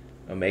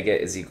 Omega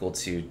is equal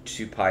to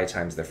 2 pi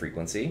times the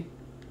frequency.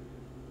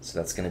 So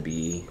that's going to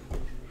be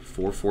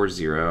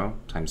 440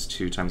 times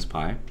 2 times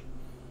pi.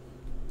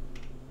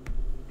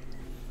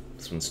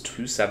 This one's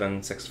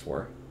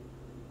 2764.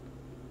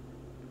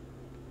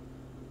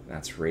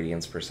 That's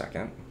radians per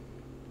second.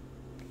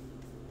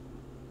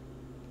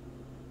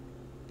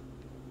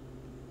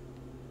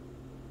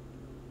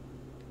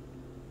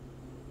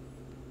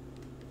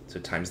 So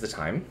times the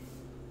time.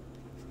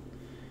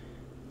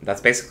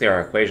 That's basically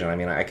our equation. I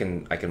mean, I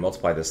can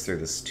multiply this through.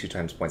 This 2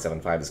 times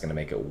 0.75 is going to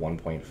make it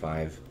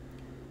 1.5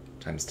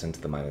 times 10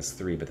 to the minus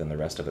 3, but then the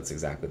rest of it's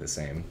exactly the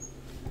same.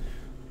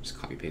 Just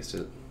copy paste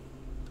it.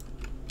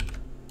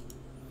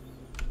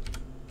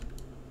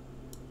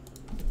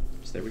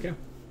 So there we go.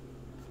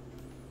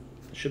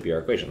 This should be our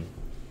equation.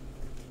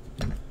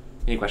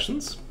 Any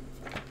questions?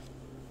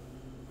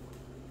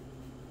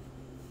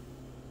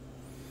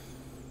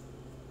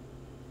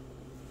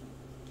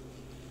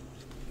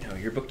 No,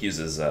 your book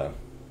uses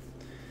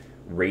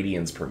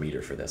radians per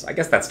meter for this. I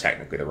guess that's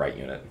technically the right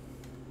unit.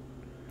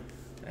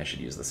 I should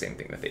use the same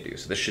thing that they do.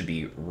 So this should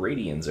be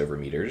radians over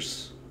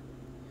meters.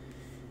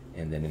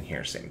 And then in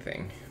here, same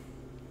thing.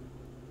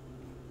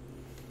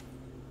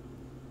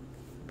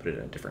 Put it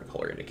in a different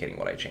color indicating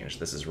what I changed.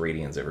 This is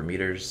radians over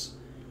meters,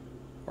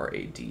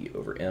 RAD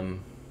over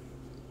M.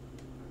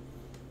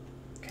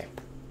 Okay.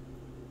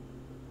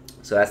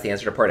 So that's the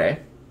answer to part A.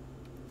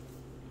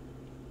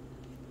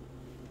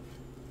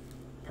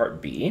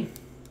 Part B,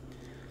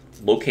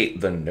 locate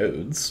the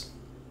nodes.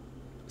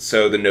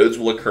 So the nodes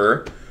will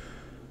occur,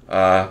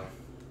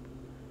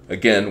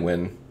 again,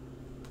 when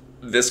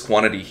this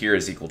quantity here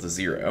is equal to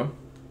 0.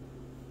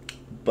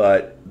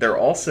 But they're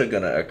also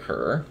going to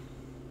occur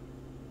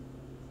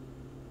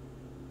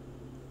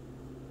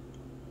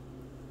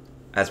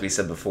as we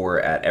said before,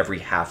 at every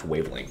half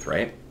wavelength,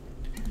 right?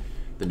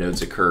 The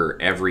nodes occur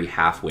every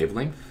half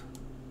wavelength.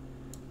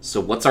 So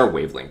what's our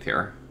wavelength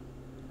here?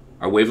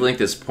 Our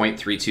wavelength is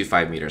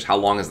 0.325 meters. How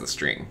long is the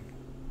string?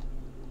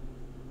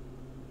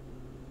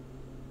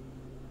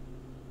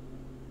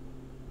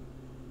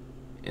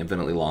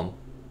 Infinitely long.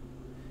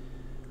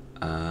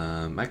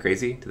 Am I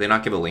crazy? Did they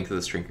not give a length of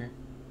the string here?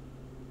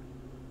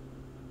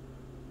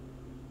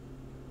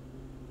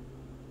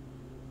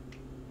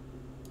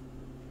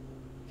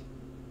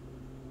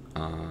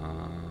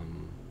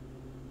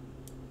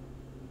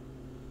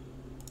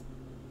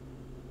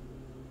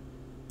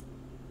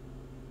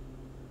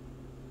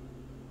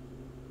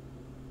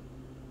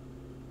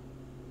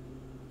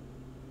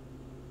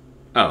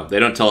 Oh, they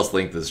don't tell us the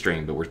length of the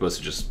string, but we're supposed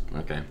to just,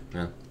 okay,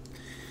 yeah.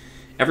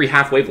 Every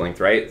half wavelength,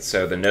 right?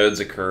 So the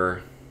nodes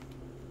occur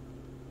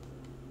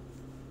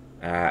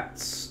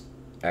at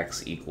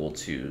x equal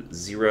to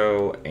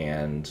 0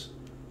 and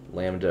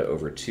lambda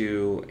over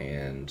 2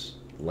 and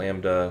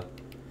lambda,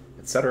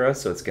 etc.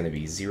 So it's going to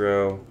be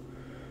 0.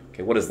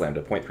 Okay, what is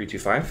lambda?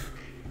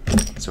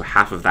 0.325. So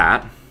half of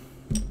that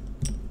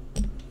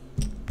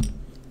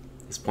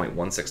is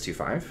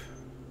 0.1625.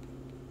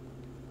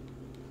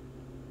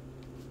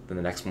 Then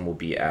the next one will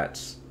be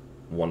at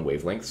 1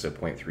 wavelength, so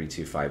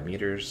 0.325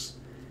 meters,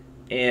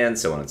 and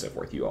so on and so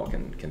forth. You all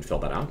can fill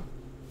that out.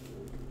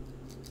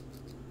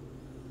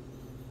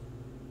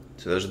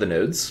 So those are the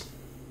nodes.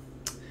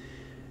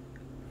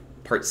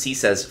 Part C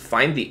says,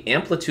 find the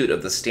amplitude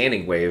of the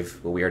standing wave.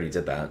 Well, we already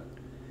did that.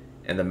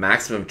 And the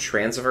maximum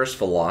transverse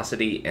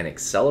velocity and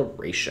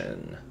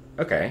acceleration.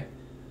 Okay.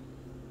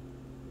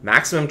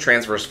 Maximum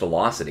transverse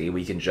velocity,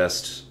 we can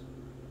just,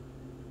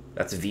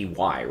 that's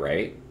Vy,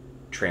 right?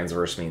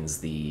 Transverse means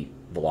the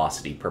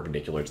velocity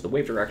perpendicular to the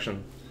wave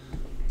direction.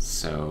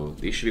 So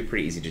these should be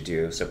pretty easy to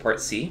do. So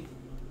part C,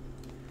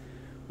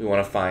 we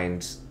want to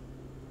find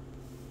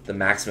the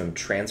maximum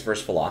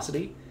transverse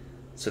velocity.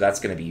 So that's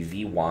going to be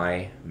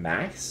Vy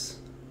max.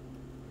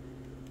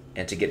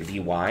 And to get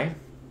Vy,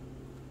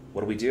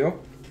 what do?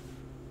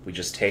 We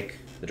just take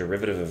the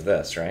derivative of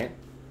this, right?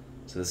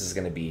 So this is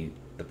going to be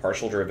the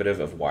partial derivative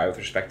of y with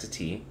respect to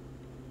t.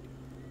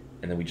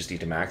 And then we just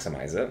need to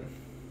maximize it.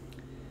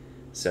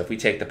 So if we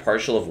take the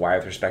partial of y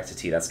with respect to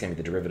t, that's going to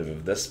be the derivative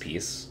of this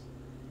piece.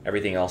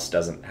 Everything else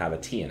doesn't have a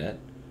t in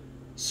it.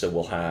 So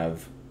we'll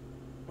have,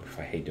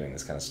 I hate doing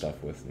this kind of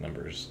stuff with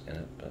numbers in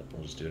it, but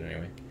we'll just do it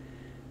anyway.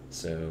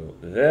 So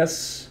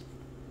this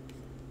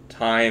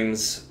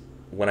times,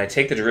 when I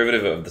take the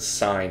derivative of the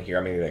sine here,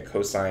 I'm going to get a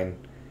cosine,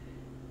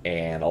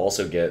 and I'll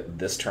also get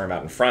this term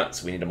out in front,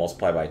 so we need to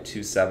multiply by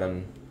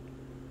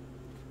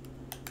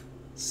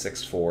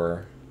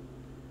 2764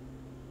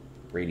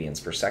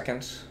 radians per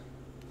second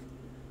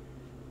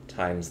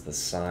times the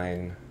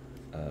sine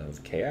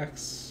of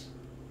kx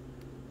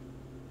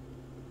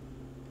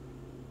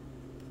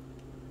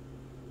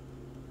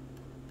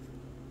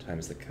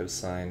times the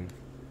cosine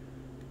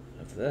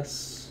of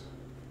this.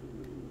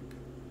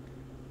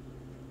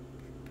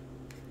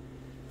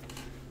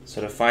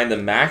 So to find the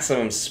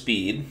maximum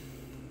speed,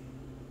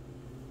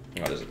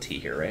 oh, there's a t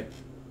here, right?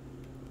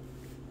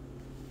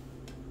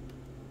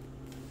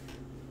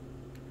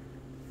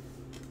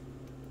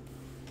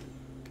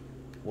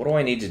 What do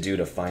I need to do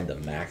to find the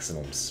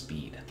maximum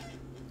speed?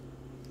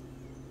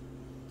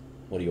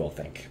 What do you all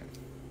think?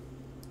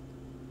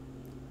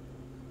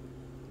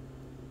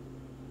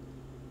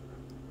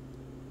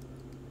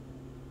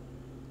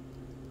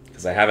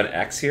 Because I have an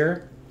x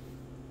here,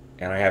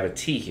 and I have a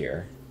t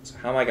here. So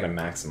how am I going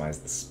to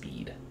maximize the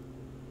speed?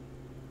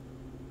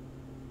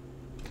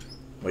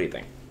 What do you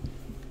think?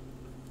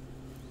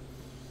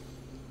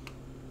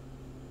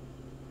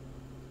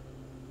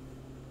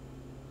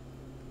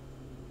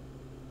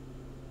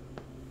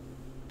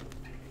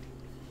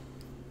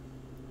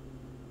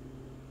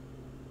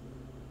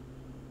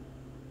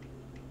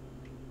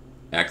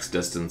 X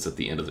distance at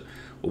the end of the...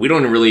 Well, we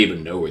don't really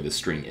even know where this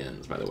string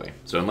ends, by the way.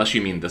 So unless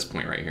you mean this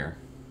point right here.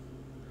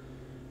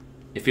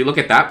 If you look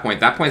at that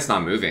point's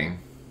not moving.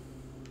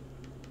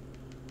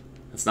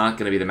 It's not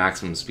going to be the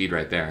maximum speed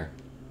right there.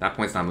 That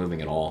point's not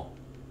moving at all.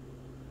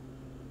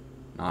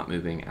 Not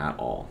moving at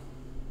all.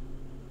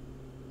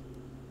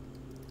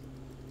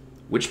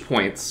 Which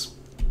points,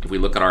 if we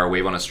look at our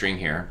wave on a string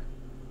here,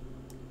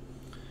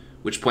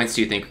 which points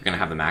do you think are going to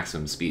have the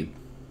maximum speed?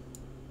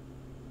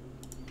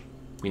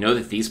 We know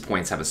that these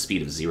points have a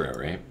speed of 0,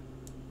 right?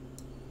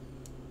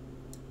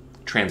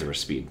 Transverse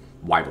speed,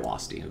 y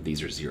velocity of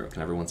these are 0.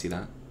 Can everyone see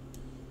that?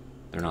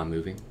 They're not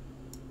moving.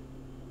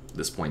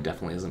 This point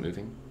definitely isn't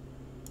moving.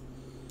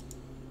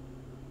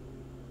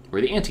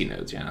 Or the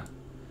antinodes, yeah.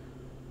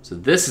 So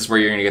this is where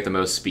you're going to get the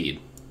most speed.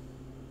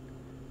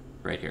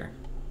 Right here.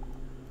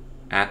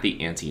 At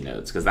the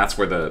antinodes, because that's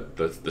where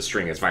the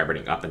string is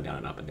vibrating up and down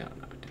and up and down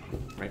and up and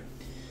down, right?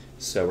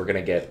 So we're going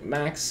to get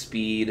max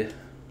speed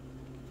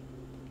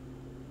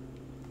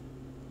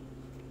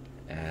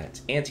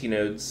at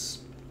antinodes.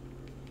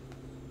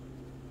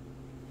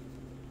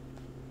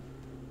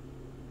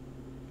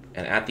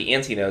 And at the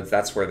antinodes,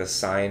 that's where the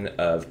sign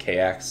of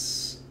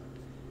kx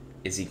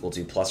is equal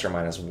to plus or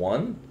minus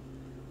 1.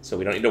 So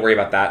we don't need to worry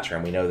about that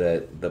term. We know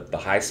that the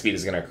high speed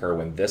is going to occur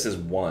when this is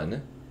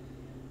 1,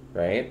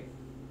 right?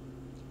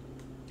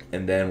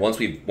 And then once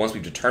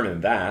we've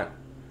determined that,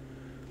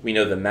 we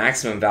know the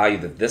maximum value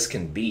that this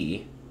can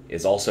be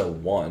is also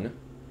 1.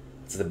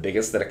 It's the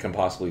biggest that it can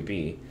possibly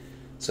be.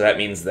 So that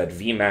means that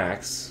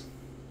Vmax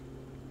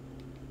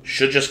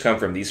should just come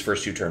from these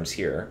first two terms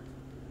here.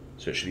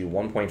 So it should be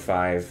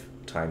 1.5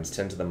 times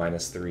 10 to the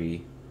minus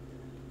 3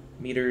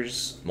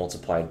 meters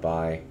multiplied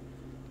by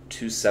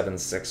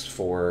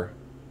 2764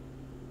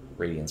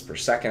 radians per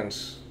second.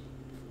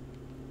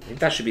 I think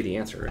that should be the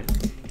answer, right?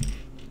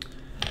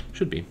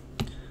 Should be.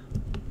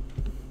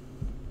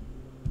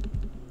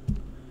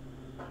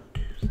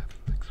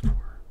 2764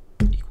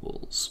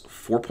 equals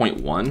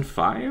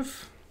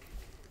 4.15.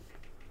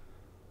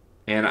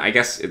 And I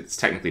guess it's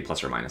technically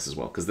plus or minus as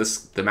well, because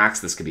the max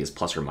this could be is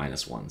plus or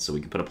minus 1. So we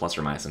can put a plus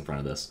or minus in front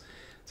of this.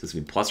 So it's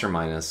going to be plus or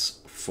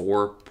minus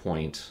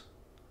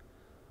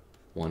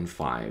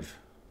 4.15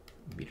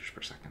 meters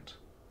per second.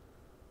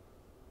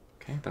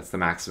 Okay, that's the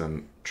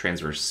maximum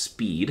transverse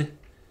speed.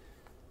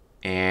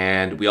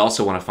 And we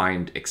also want to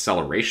find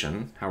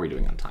acceleration. How are we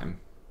doing on time?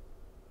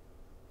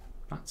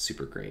 Not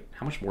super great.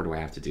 How much more do I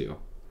have to do?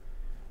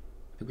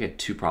 I think we had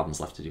 2 problems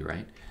left to do,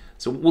 right?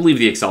 So we'll leave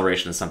the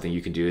acceleration as something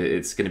you can do.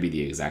 It's going to be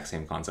the exact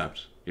same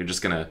concept. We're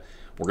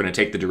going to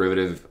take the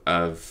derivative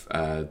of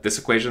this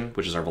equation,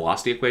 which is our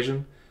velocity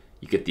equation.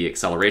 You get the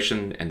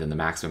acceleration, and then the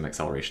maximum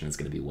acceleration is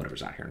going to be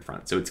whatever's out here in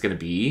front. So it's going to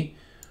be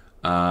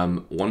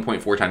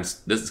 1.4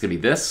 times this. It's going to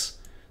be this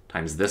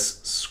times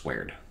this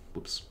squared.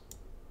 Whoops.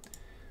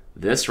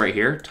 This right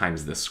here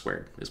times this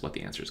squared is what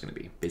the answer is going to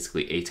be.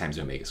 Basically, a times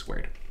omega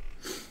squared.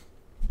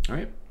 All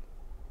right.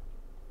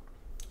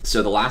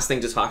 So the last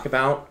thing to talk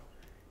about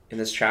in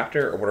this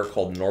chapter are what are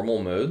called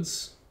normal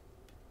modes.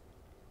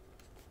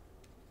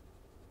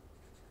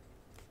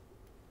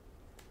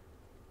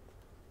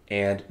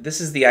 And this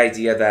is the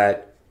idea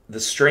that the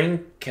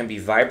string can be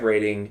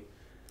vibrating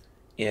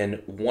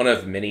in one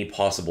of many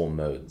possible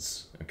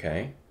modes,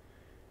 okay?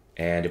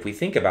 And if we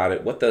think about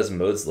it, what those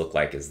modes look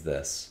like is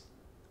this.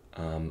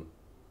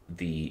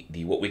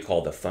 The what we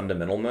call the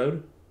fundamental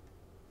mode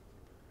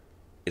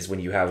is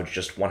when you have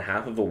just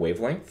 1/2 of a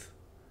wavelength.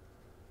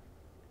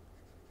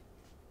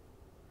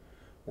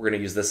 We're going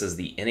to use this as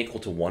the n equal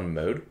to 1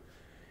 mode.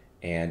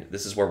 And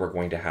this is where we're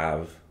going to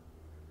have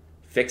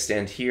fixed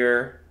end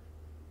here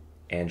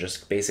and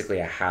just basically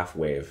a half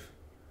wave.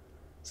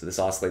 So this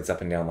oscillates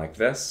up and down like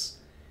this.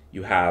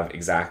 You have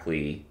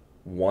exactly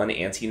 1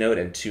 antinode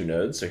and 2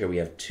 nodes. So here we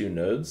have 2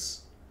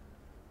 nodes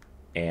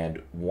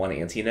and 1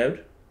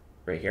 antinode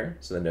right here.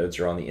 So the nodes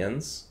are on the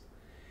ends.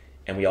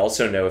 And we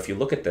also know, if you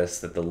look at this,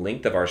 that the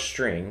length of our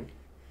string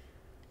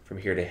from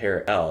here to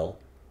here, L,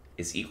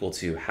 is equal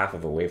to half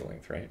of a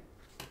wavelength, right?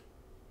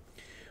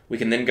 We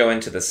can then go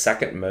into the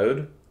second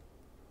mode.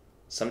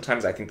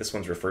 Sometimes I think this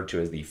one's referred to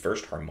as the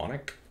first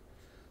harmonic.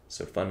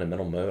 So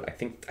fundamental mode, I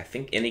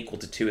think n equal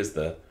to 2 is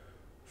the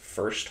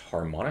first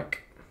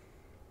harmonic.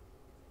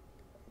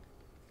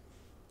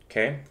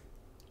 Okay.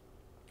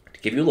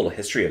 To give you a little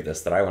history of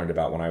this that I learned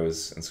about when I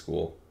was in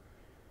school,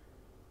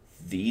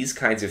 these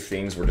kinds of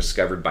things were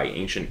discovered by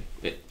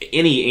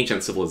any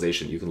ancient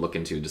civilization you can look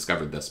into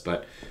discovered this,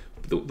 but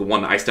the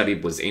one I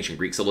studied was ancient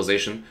Greek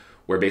civilization,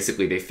 where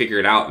basically they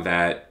figured out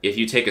that if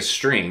you take a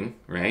string,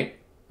 right,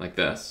 like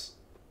this,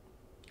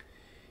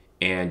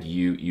 and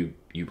you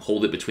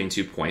hold it between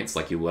 2 points,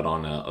 like you would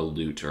on a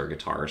lute or a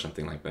guitar or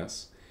something like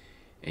this,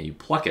 and you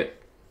pluck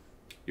it,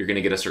 you're going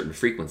to get a certain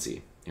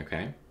frequency,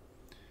 okay?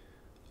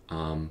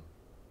 And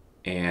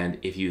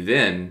if you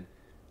then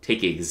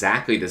take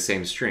exactly the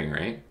same string,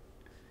 right?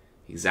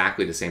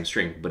 Exactly the same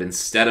string, but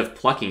instead of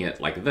plucking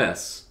it like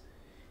this,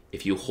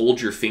 if you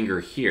hold your finger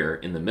here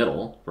in the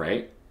middle,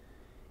 right?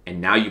 And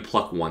now you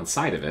pluck one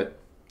side of it,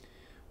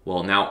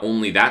 well, now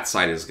only that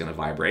side is going to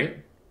vibrate.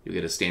 You'll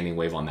get a standing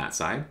wave on that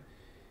side.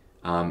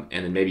 And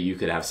then maybe you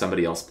could have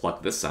somebody else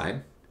pluck this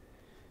side,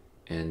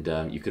 and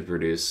you could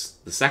produce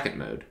the second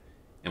mode.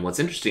 And what's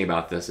interesting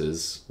about this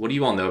is, what do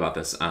you all know about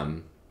this?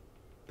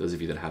 Those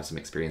of you that have some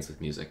experience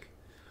with music.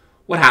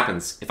 What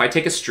happens if I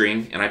take a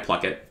string and I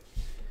pluck it,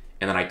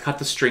 and then I cut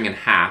the string in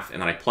half,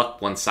 and then I pluck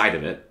one side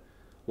of it?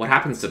 What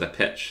happens to the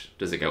pitch?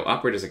 Does it go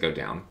up or does it go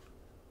down?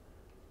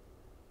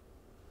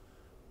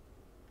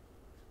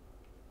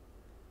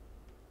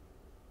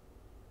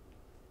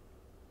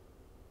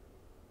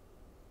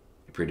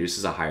 It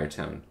produces a higher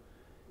tone.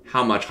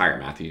 How much higher,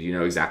 Matthew? Do you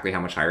know exactly how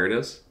much higher it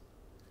is?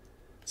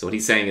 So what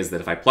he's saying is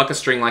that if I pluck a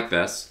string like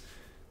this,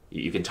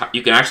 you can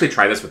actually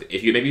try this with,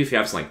 if you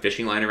have some like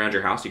fishing line around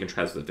your house, you can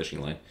try this with a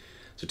fishing line.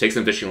 So take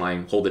some fishing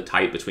line, hold it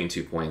tight between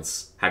 2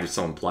 points, have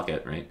someone pluck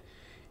it, right?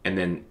 And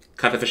then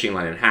cut the fishing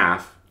line in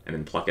half, and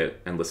then pluck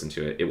it and listen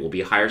to it. It will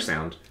be a higher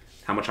sound.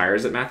 How much higher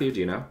is it, Matthew? Do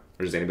you know?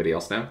 Or does anybody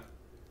else know?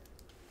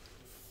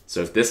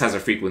 So if this has a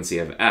frequency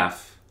of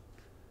F,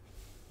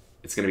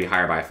 it's going to be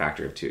higher by a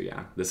factor of 2,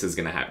 yeah. This is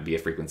going to be a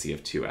frequency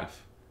of 2F.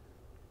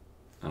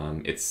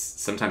 It's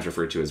sometimes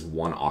referred to as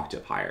 1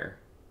 octave higher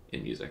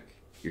in music.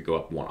 You go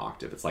up 1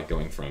 octave. It's like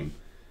going from,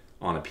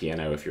 on a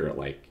piano, if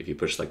you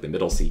push like the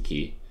middle C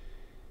key,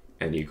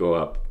 and you go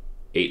up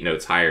 8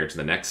 notes higher to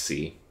the next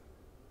C,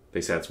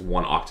 they say that's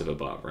 1 octave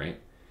above, right?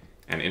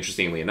 And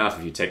interestingly enough,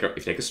 if you take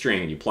a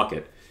string and you pluck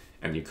it,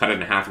 and you cut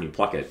it in half and you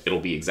pluck it, it'll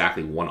be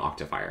exactly 1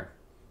 octave higher,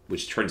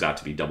 which turns out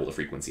to be double the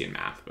frequency in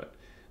math. But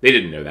they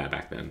didn't know that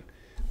back then.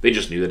 They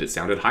just knew that it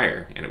sounded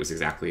higher, and it was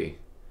exactly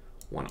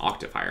 1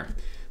 octave higher.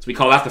 So we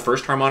call that the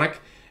first harmonic,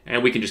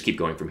 and we can just keep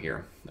going from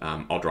here.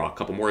 I'll draw a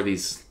couple more of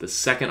these. The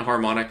second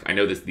harmonic, I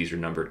know that these are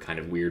numbered kind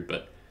of weird,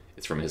 but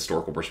it's from a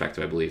historical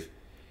perspective, I believe.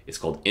 It's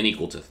called n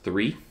equal to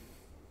 3,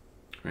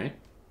 right?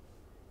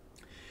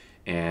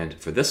 And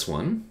for this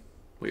one,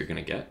 what you're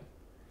going to get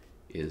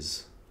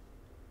is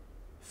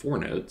 4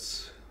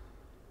 notes.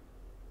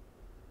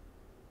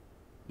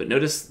 But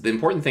notice the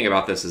important thing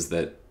about this is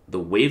that the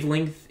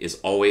wavelength is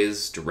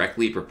always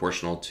directly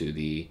proportional to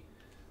the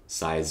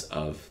size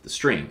of the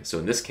string. So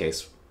in this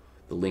case,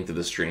 the length of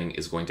the string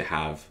is going to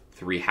have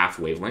 3 half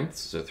wavelengths,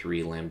 so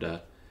 3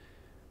 lambda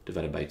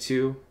divided by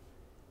 2.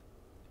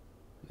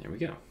 There we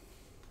go.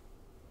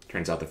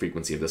 Turns out the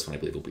frequency of this one, I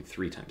believe, will be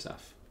 3 times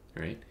F,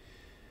 right?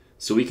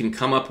 So we can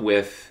come up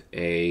with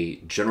a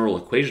general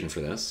equation for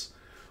this,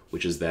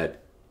 which is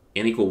that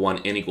n equal 1,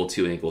 n equal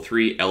 2, n equal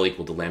 3, L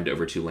equal to lambda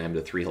over 2,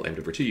 lambda 3,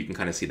 lambda over 2. You can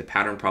kind of see the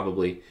pattern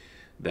probably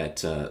that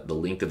the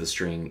length of the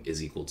string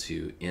is equal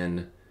to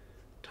n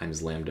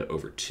times lambda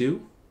over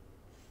 2,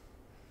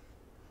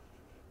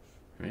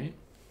 right?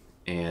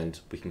 And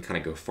we can kind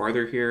of go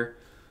farther here.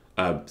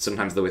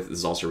 Sometimes the way this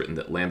is also written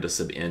that lambda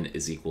sub n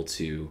is equal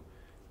to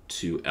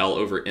 2L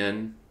over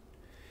n.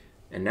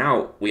 And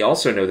now we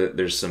also know that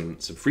there's some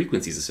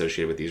frequencies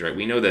associated with these, right?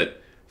 We know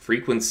that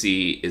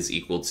frequency is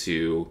equal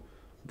to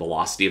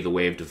velocity of the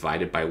wave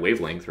divided by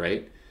wavelength,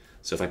 right?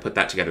 So if I put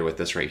that together with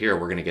this right here,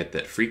 we're going to get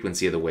that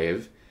frequency of the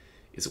wave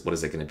is, what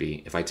is it going to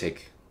be? If I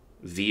take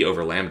v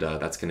over lambda,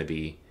 that's going to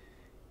be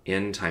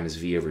n times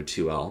v over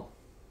 2L,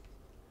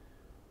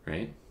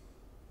 right?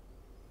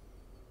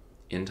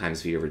 N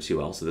times v over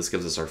 2L. So this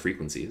gives us our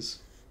frequencies.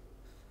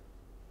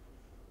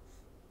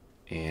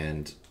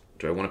 And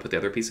do I want to put the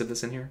other piece of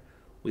this in here?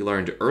 We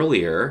learned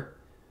earlier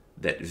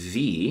that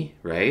v,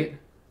 right,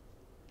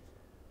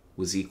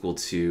 was equal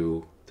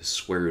to the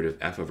square root of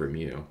f over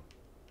mu.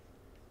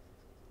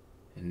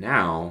 And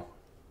now,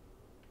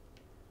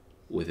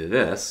 with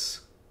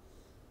this,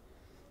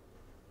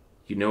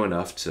 you know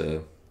enough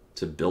to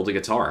build a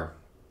guitar,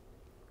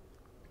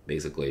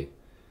 basically.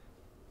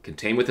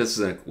 Contained with this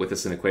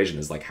an equation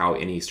is like how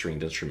any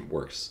stringed instrument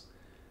works,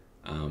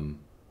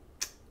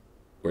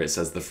 where it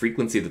says the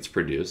frequency that's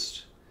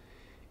produced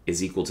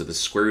is equal to the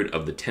square root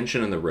of the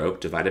tension in the rope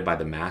divided by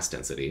the mass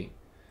density,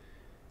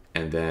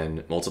 and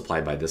then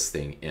multiplied by this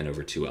thing, n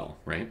over 2L,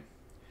 right?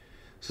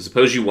 So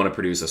suppose you want to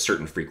produce a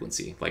certain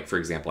frequency. Like, for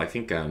example, I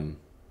think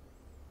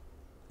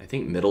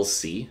middle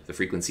C, the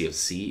frequency of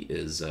C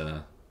is,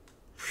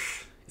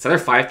 it's either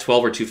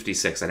 512 or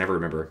 256. I never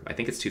remember. I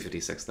think it's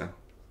 256, though.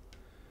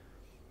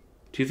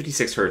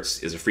 256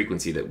 hertz is a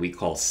frequency that we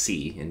call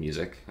C in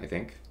music, I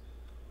think.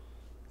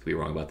 Could be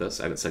wrong about this.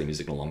 I haven't studied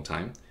music in a long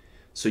time.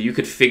 So you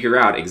could figure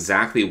out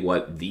exactly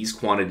what these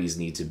quantities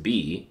need to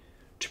be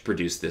to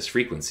produce this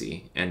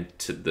frequency. And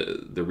to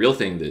the real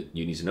thing that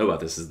you need to know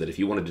about this is that if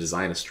you want to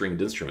design a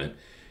stringed instrument,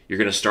 you're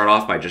going to start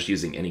off by just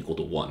using n equal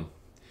to 1.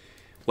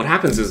 what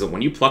happens is that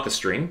when you pluck a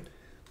string,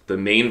 the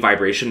main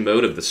vibration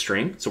mode of the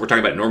string, so we're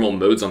talking about normal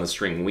modes on the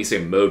string. When we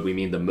say mode, we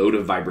mean the mode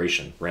of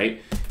vibration,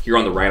 right? Here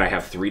on the right, I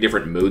have 3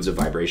 different modes of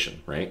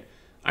vibration, right?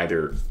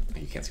 Either,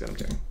 you can't see what I'm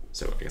doing,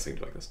 so I guess I can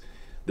do like this.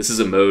 This is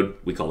a mode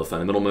we call the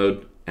fundamental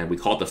mode, and we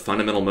call it the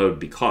fundamental mode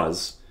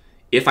because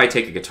if I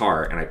take a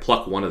guitar and I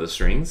pluck one of the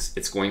strings,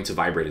 it's going to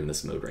vibrate in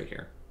this mode right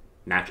here.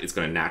 It's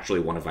going to naturally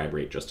want to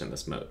vibrate just in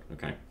this mode,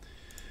 okay?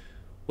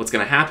 What's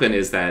going to happen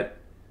is that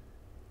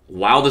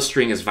while the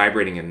string is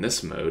vibrating in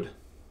this mode,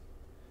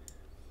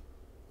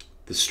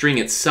 the string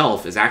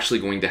itself is actually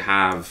going to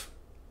have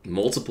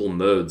multiple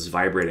modes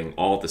vibrating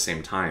all at the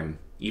same time,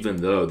 even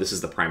though this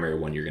is the primary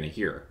one you're going to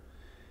hear.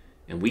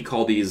 And we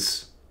call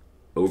these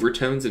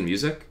overtones in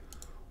music,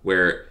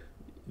 where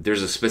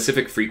there's a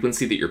specific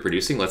frequency that you're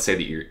producing. Let's say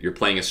that you're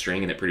playing a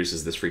string and it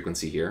produces this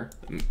frequency here.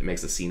 It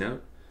makes a C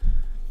note.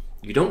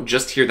 You don't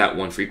just hear that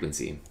one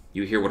frequency.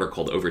 You hear what are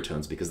called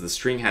overtones because the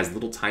string has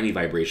little tiny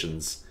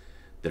vibrations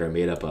that are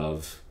made up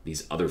of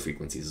these other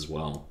frequencies as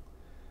well.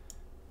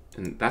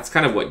 And that's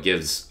kind of what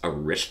gives a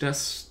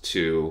richness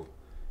to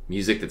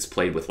music that's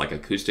played with like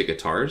acoustic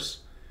guitars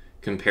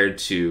compared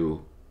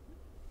to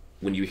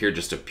when you hear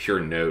just a pure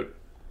note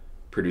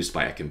produced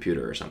by a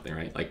computer or something,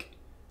 right? Like,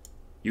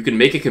 you can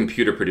make a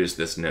computer produce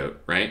this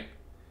note, right?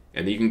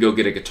 And then you can go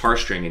get a guitar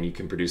string and you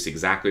can produce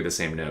exactly the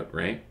same note,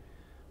 right?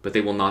 But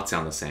they will not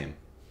sound the same,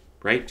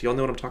 right? Do y'all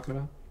know what I'm talking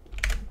about?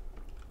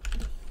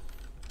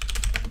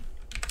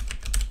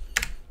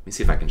 Let me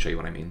see if I can show you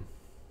what I mean.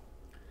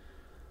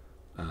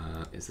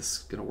 Is this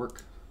gonna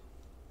work?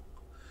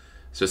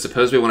 So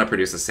suppose we want to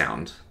produce a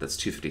sound that's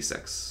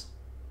 256.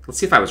 Let's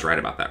see if I was right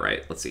about that,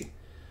 right? Let's see.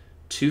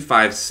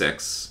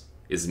 256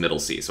 is middle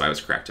C, so I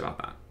was correct about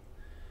that.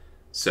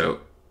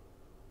 So,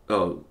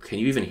 oh, can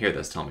you even hear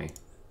this? Tell me.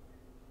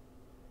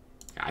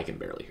 I can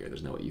barely hear it.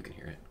 There's no way you can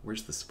hear it.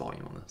 Where's this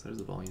volume on this? There's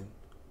the volume.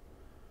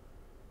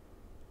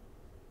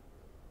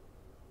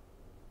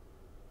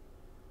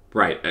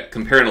 Right,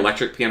 compare an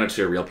electric piano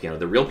to a real piano.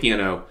 The real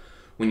piano,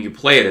 when you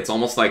play it, it's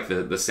almost like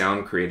the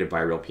sound created by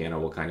a real piano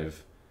will kind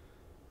of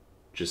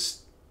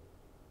just,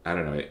 I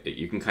don't know,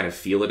 you can kind of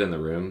feel it in the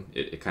room.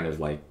 It kind of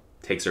like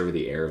takes over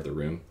the air of the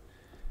room.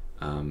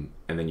 And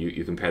then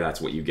you compare that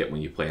to what you get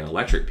when you play an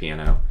electric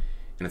piano,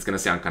 and it's going to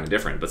sound kind of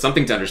different. But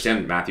something to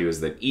understand, Matthew, is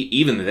that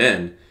even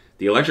then,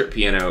 the electric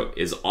piano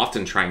is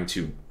often trying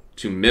to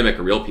mimic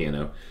a real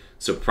piano.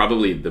 So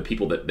probably the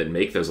people that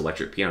make those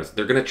electric pianos,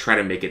 they're going to try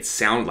to make it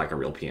sound like a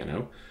real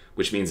piano,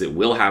 which means it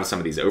will have some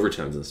of these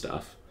overtones and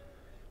stuff,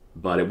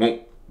 but it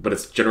won't. But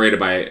it's generated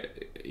by,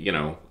 you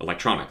know,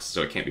 electronics,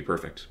 so it can't be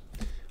perfect.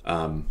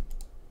 I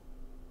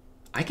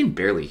can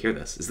barely hear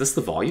this. Is this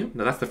the volume?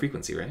 No, that's the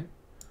frequency, right?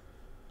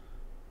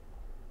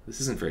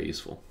 This isn't very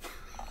useful.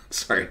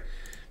 Sorry.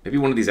 Maybe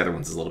one of these other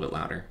ones is a little bit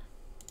louder.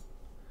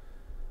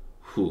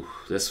 Whew,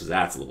 that's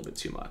a little bit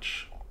too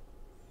much.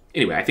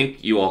 Anyway, I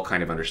think you all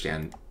kind of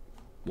understand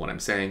what I'm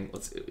saying.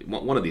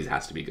 One of these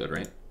has to be good,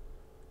 right?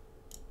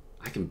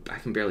 I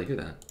can barely hear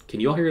that. Can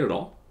you all hear it at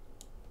all?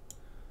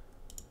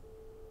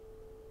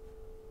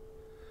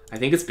 I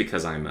think it's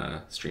because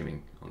I'm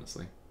streaming,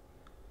 honestly.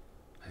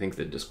 I think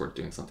that Discord's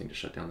doing something to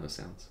shut down those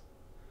sounds,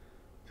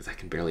 because I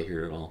can barely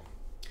hear it at all.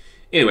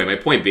 Anyway, my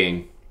point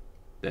being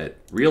that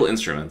real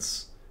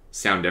instruments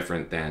sound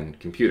different than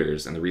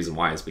computers, and the reason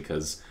why is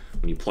because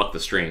when you pluck the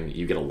string,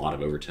 you get a lot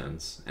of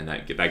overtones, and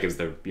that gives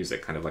the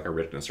music kind of like a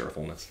richness or a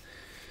fullness.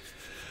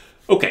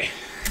 Okay,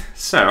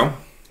 so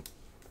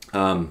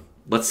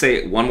let's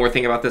say one more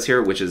thing about this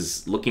here, which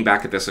is looking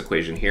back at this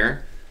equation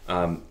here.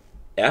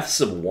 F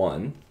sub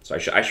 1, so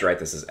I should write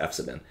this as F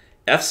sub n.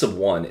 F sub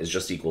 1 is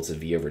just equal to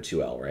V over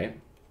 2L, right?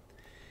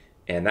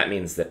 And that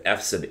means that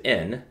F sub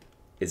n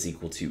is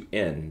equal to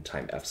n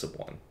times F sub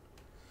 1.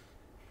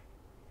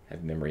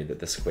 Have memory that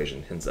this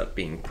equation ends up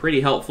being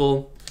pretty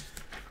helpful.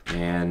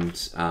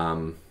 And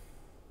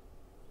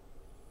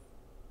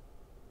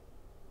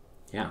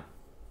yeah.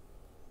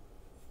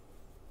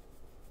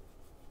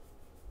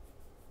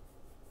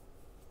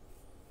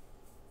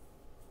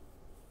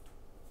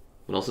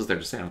 What else is there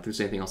to say? I don't think there's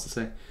anything else to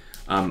say.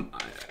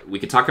 We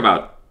could talk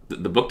about,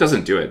 the book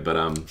doesn't do it,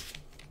 but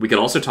we could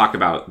also talk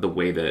about the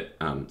way that,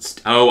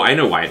 oh, I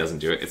know why it doesn't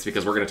do it. It's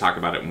because we're going to talk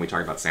about it when we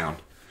talk about sound.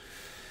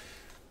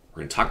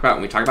 We're going to talk about it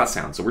when we talk about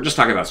sound. So we're just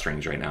talking about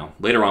strings right now.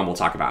 Later on, we'll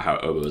talk about how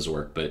oboes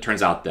work, but it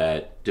turns out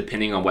that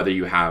depending on whether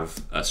you have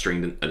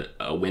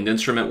a wind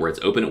instrument where it's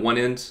open at one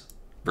end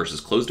versus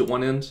closed at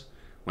one end,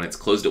 when it's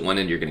closed at one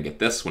end, you're going to get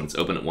this. When it's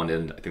open at one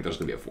end, I think there's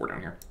going to be a 4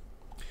 down here.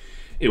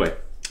 Anyway,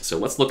 so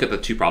let's look at the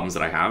 2 problems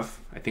that I have.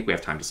 I think we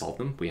have time to solve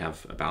them. We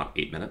have about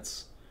 8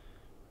 minutes.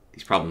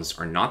 These problems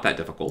are not that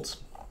difficult.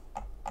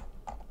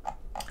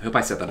 I hope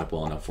I set that up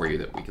well enough for you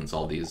that we can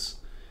solve these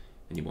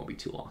and you won't be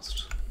too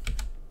lost.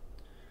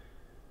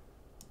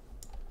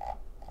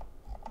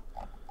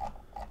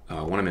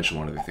 I want to mention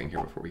one other thing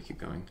here before we keep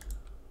going.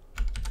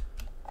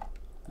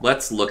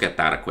 Let's look at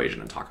that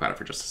equation and talk about it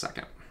for just a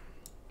second.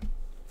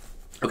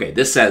 Okay,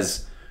 this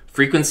says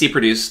frequency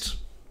produced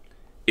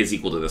is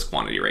equal to this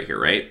quantity right here,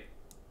 right?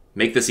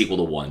 Make this equal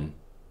to 1,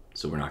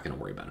 so we're not going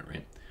to worry about it,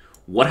 right?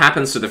 What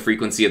happens to the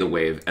frequency of the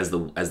wave as the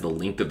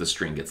length of the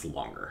string gets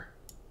longer?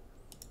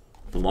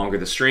 The longer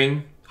the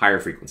string, higher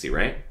frequency,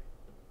 right?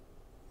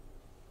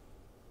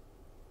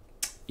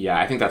 Yeah,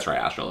 I think that's right,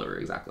 Astro Lover,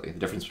 exactly. The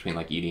difference between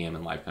like EDM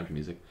and live country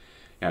music.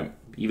 Yeah,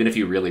 even if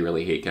you really,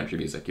 really hate country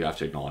music, you have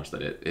to acknowledge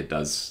that it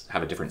does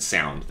have a different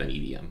sound than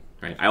EDM,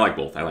 right? I like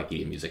both. I like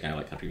EDM music and I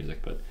like country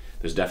music, but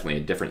there's definitely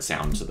a different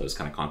sound to those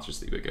kind of concerts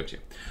that you would go to.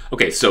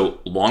 Okay, so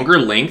longer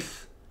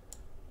length,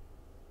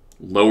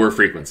 lower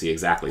frequency,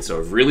 exactly. So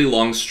a really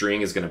long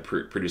string is going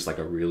to produce like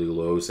a really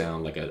low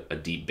sound, like a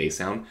deep bass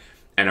sound.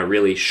 And a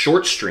really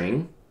short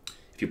string,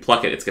 if you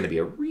pluck it, it's going to be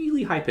a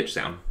really high-pitched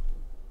sound.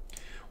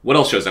 What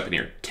else shows up in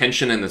here?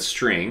 Tension in the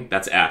string,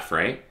 that's F,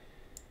 right?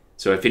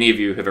 So if any of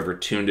you have ever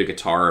tuned a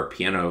guitar or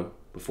piano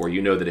before,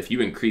 you know that if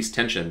you increase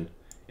tension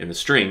in the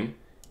string,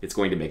 it's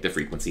going to make the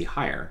frequency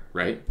higher,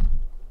 right?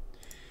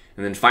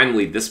 And then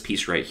finally, this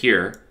piece right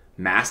here,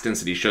 mass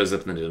density shows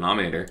up in the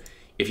denominator.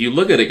 If you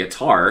look at a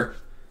guitar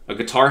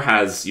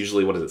has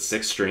usually, what is it,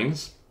 6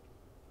 strings?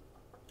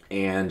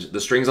 And the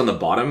strings on the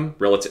bottom,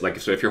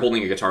 so if you're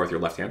holding a guitar with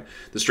your left hand,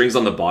 the strings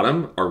on the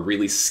bottom are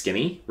really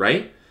skinny,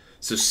 right?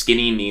 So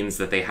skinny means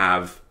that they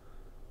have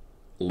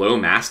low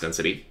mass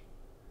density,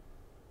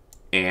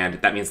 and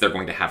that means they're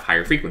going to have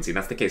higher frequency. And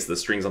that's the case. The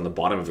strings on the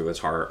bottom of the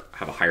guitar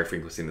have a higher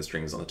frequency than the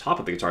strings on the top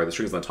of the guitar. The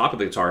strings on the top of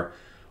the guitar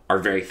are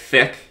very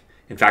thick.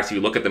 In fact, if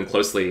you look at them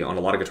closely on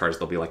a lot of guitars,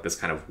 they'll be like this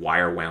kind of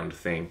wire wound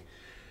thing.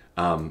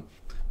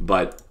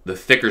 But the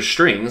thicker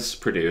strings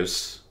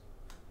produce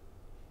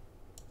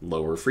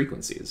lower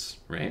frequencies,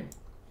 right?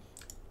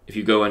 If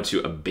you go into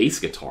a bass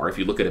guitar, if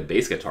you look at a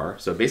bass guitar,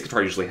 so a bass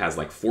guitar usually has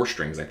like 4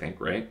 strings, I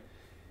think, right?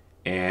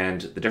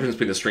 And the difference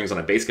between the strings on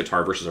a bass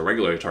guitar versus a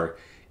regular guitar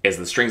is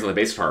the strings on the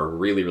bass guitar are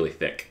really, really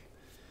thick.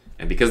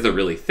 And because they're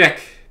really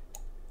thick,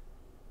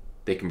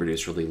 they can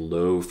produce really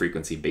low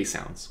frequency bass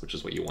sounds, which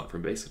is what you want from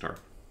a bass guitar.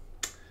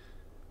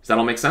 Does that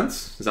all make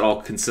sense? Is that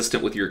all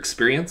consistent with your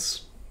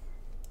experience?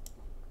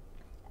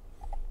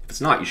 If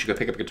it's not, you should go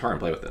pick up a guitar and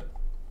play with it.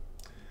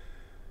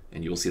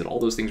 And you will see that all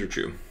those things are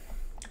true.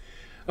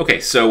 Okay,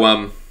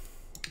 so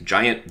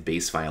giant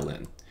bass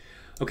violin.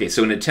 Okay,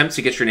 so in an attempt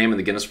to get your name in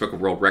the Guinness Book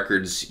of World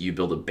Records, you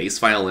build a bass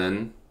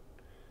violin.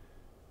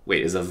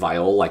 Wait, is a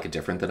viol like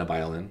different than a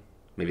violin?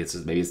 Maybe this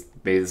is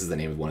the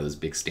name of one of those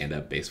big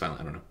stand-up bass violin.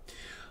 I don't know.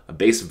 A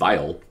bass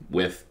viol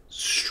with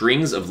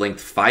strings of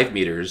length 5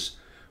 meters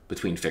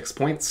between fixed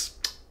points.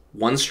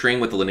 One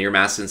string with a linear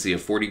mass density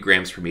of 40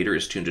 grams per meter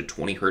is tuned to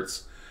 20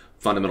 hertz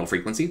fundamental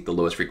frequency, the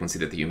lowest frequency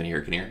that the human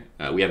ear can hear.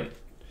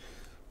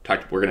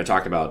 We're going to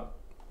talk about,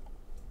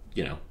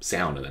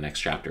 sound in the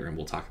next chapter, and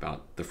we'll talk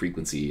about the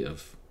frequency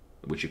of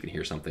which you can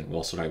hear something. We'll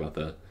also talk about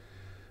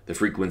the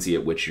frequency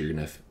at which you're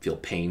going to feel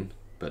pain.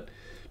 But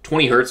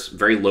 20 hertz,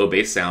 very low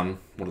bass sound,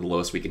 one of the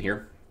lowest we can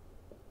hear.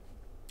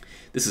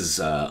 This is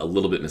a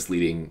little bit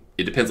misleading.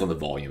 It depends on the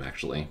volume,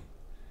 actually.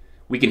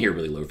 We can hear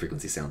really low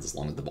frequency sounds as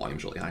long as the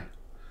volume's really high.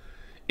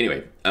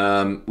 Anyway,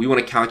 we want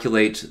to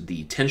calculate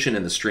the tension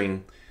in the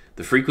string,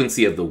 the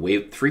frequency of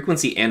the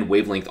frequency and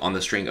wavelength on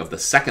the string of the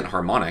second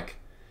harmonic,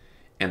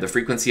 and the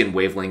frequency and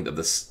wavelength of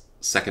the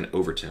second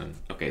overtone.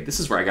 Okay, this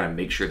is where I gotta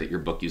make sure that your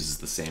book uses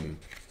the same.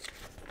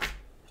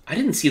 I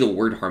didn't see the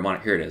word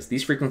harmonic. Here it is.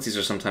 These frequencies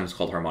are sometimes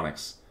called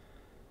harmonics,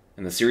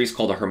 and the series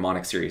called a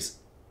harmonic series.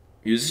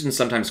 Musicians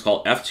sometimes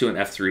call F2 and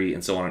F3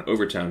 and so on an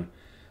overtone.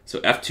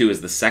 So F2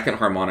 is the second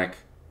harmonic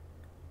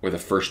or the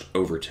first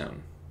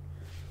overtone.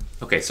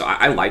 Okay, so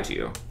I lied to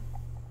you.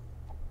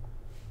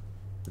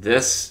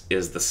 This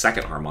is the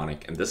second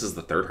harmonic, and this is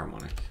the third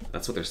harmonic.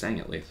 That's what they're saying,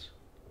 at least.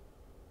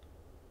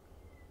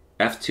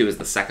 F2 is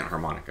the second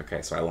harmonic.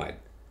 Okay, so I lied.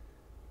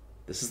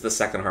 This is the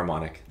second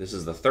harmonic. This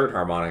is the third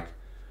harmonic.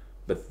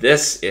 But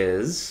this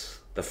is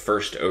the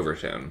first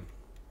overtone.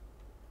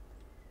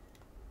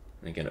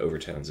 And again,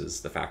 overtones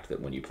is the fact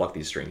that when you pluck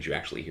these strings, you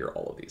actually hear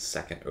all of these.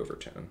 Second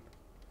overtone.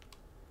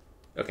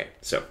 Okay,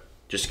 so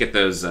just to get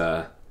those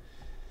out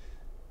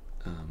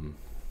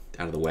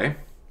of the way.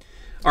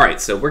 All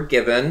right, so we're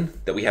given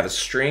that we have a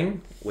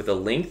string with a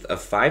length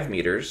of 5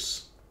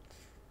 meters,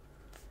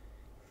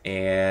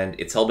 and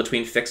it's held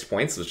between fixed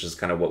points, which is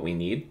kind of what we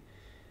need.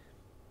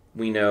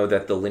 We know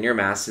that the linear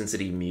mass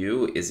density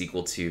mu is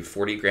equal to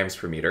 40 grams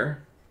per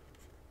meter,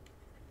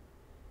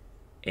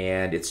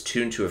 and it's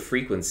tuned to a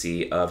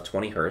frequency of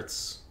 20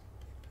 hertz.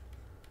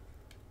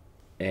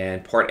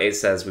 And part A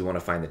says we want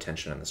to find the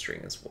tension on the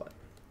string is what?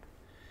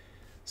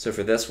 So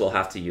for this, we'll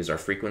have to use our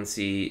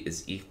frequency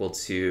is equal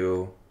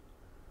to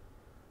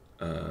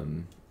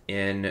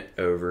n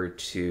over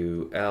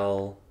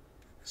 2L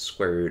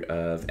square root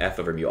of f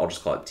over mu. I'll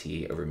just call it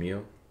t over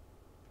mu.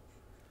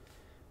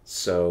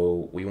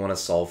 So we want to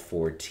solve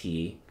for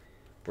t.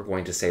 We're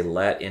going to say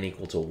let n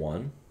equal to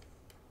 1.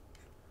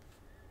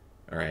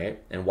 All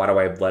right, and why do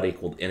I let n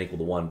equal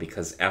to 1?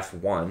 Because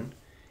f1,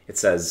 it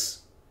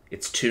says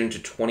it's tuned to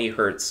 20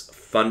 hertz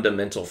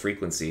fundamental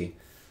frequency.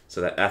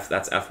 So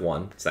that's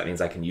f1, so that means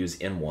I can use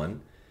n1.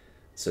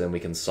 So then we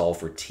can solve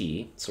for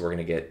t. So we're going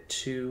to get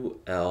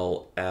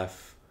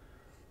 2LF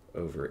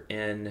over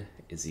n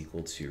is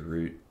equal to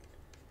root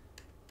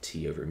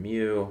t over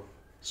mu,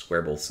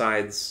 square both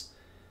sides,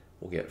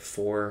 we'll get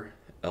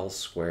 4L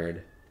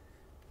squared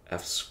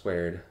F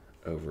squared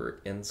over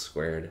N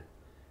squared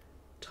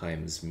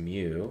times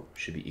mu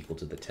should be equal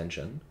to the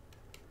tension.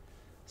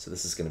 So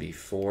this is going to be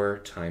 4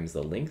 times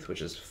the length,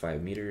 which is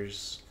 5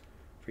 meters,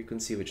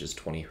 frequency, which is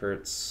 20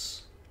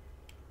 hertz.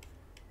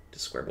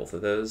 Just square both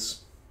of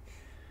those.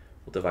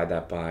 We'll divide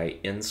that by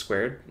N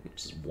squared,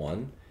 which is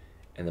 1,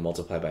 and then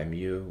multiply by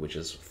mu, which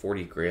is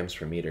 40 grams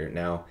per meter.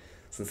 Now,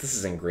 since this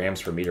is in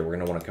grams per meter, we're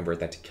going to want to convert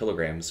that to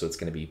kilograms, so it's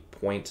going to be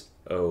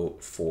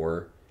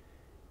 0.04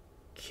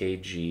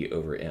 kg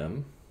over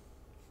m.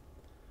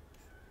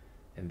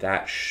 And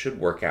that should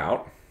work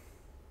out.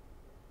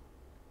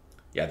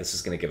 Yeah, this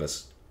is going to give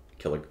us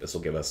this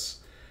will give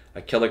us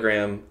a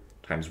kilogram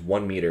times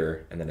 1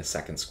 meter and then a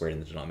second squared in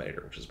the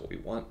denominator, which is what we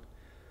want.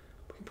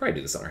 We can probably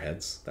do this on our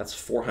heads. That's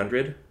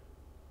 400.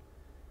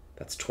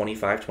 That's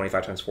 25.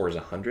 25 times 4 is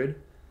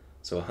 100.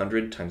 So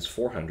 100 times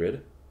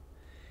 400.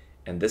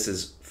 And this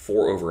is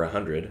 4 over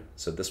 100.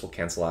 So this will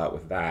cancel out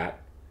with that.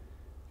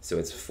 So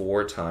it's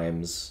 4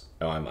 times...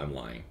 Oh, I'm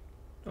lying.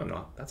 No, I'm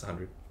not. That's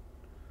 100.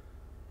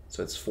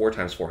 So it's 4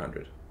 times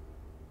 400.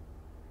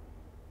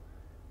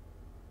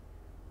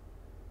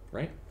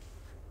 Right?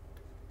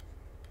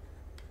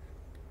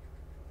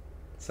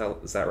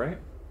 Is that right?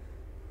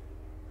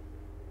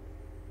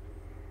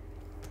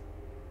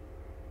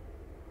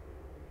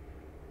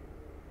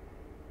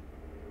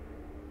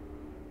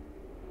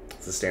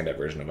 It's the stand-up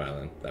version of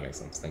violin. That makes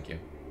sense. Thank you.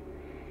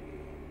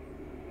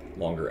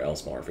 Longer L,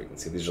 smaller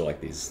frequency. These are like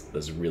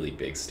those really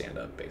big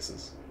stand-up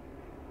basses.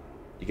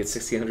 You get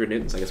 1600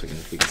 newtons. I guess we can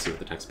see what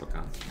the textbook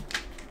on.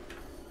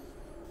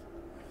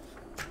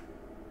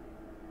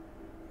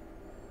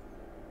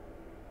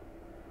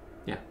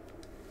 Yeah.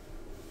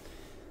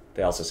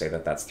 They also say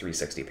that that's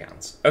 360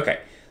 pounds. Okay,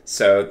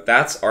 so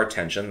that's our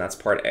tension. That's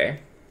part A.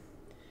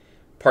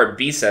 Part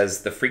B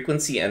says the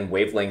frequency and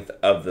wavelength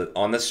of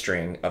on the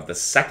string of the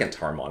second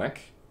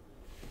harmonic.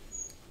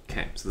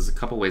 Okay, so there's a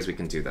couple ways we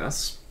can do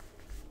this.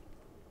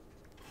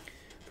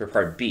 For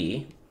part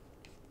B,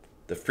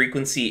 the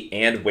frequency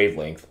and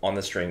wavelength on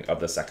the string of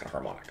the second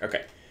harmonic.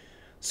 Okay,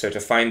 so to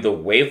find the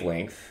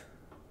wavelength,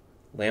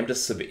 lambda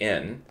sub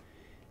n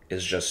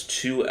is just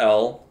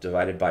 2L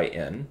divided by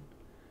n.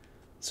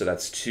 So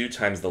that's 2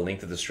 times the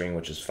length of the string,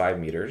 which is 5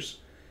 meters.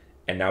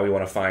 And now we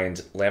want to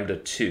find lambda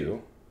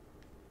 2.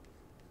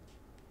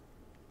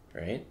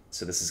 Right?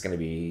 So this is going to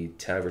be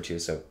 10 over 2,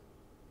 so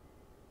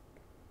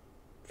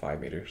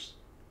 5 meters.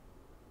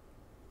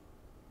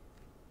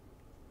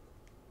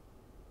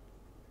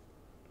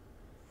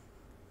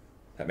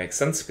 That makes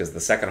sense because the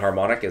second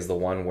harmonic is the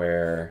one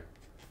where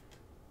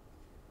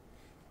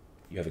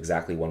you have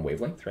exactly one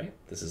wavelength, right?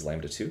 This is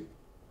lambda 2,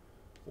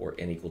 or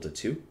n equal to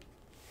 2.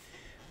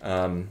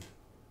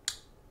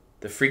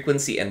 The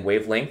frequency and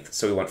wavelength,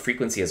 so we want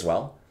frequency as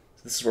well.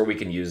 So this is where we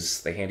can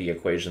use the handy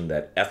equation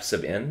that f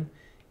sub n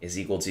is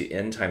equal to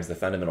n times the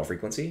fundamental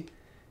frequency.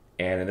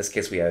 And in this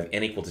case, we have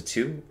n equal to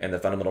 2, and the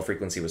fundamental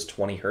frequency was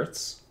 20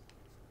 hertz.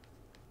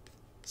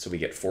 So we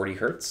get 40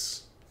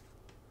 hertz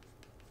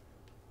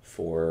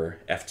for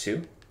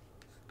f2.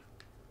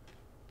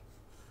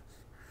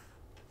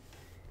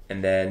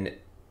 And then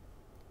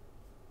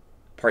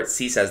part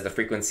C says the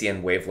frequency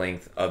and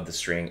wavelength of the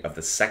string of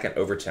the second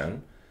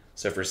overtone.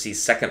 So for C,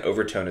 second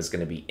overtone is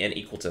going to be n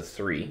equal to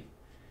 3.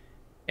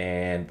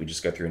 And we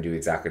just go through and do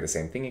exactly the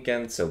same thing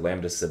again. So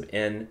lambda sub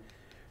n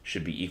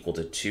should be equal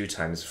to 2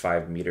 times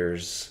 5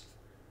 meters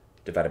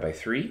divided by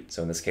 3.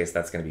 So in this case,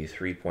 that's going to be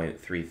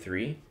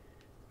 3.33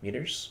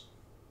 meters.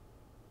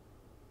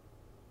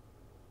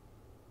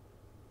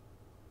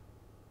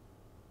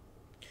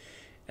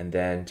 And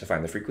then to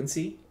find the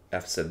frequency,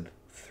 f sub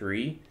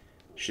 3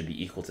 should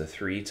be equal to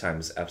 3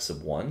 times f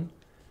sub 1.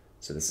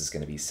 So this is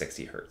going to be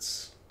 60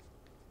 hertz.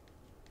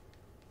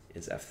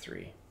 Is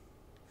f3.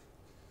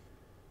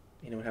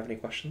 Anyone have any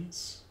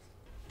questions?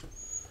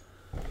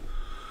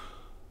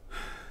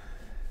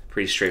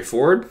 Pretty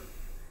straightforward.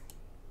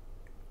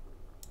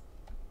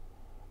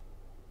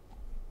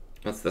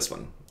 What's this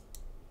one?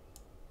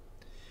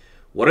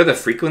 What are the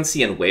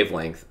frequency and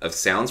wavelength of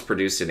sounds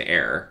produced in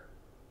air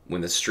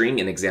when the string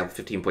in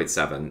example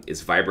 15.7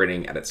 is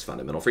vibrating at its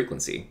fundamental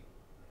frequency?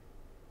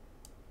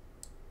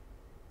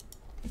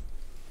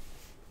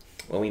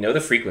 Well, we know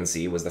the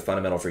frequency was the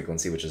fundamental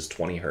frequency, which is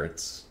 20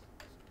 hertz.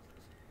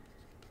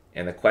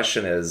 And the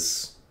question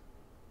is,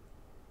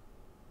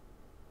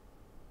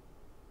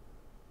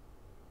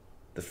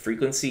 the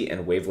frequency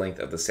and wavelength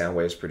of the sound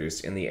waves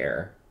produced in the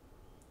air.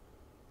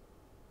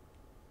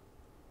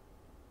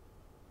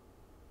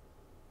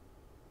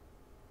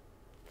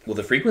 Well,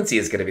 the frequency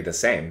is going to be the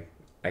same,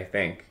 I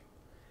think.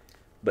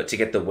 But to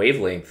get the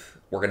wavelength,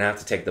 we're going to have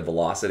to take the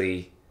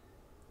velocity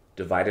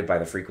divided by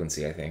the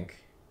frequency, I think.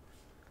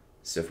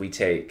 So if we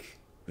take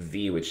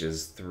v, which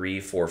is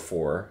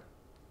 344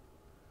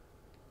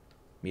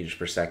 meters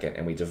per second,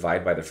 and we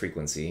divide by the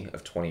frequency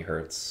of 20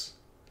 hertz,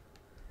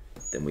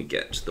 then we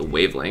get the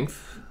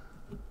wavelength.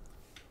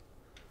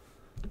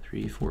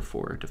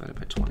 344 divided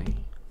by 20.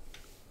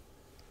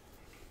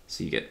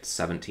 So you get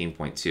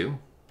 17.2,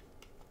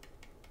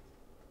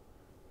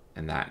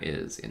 and that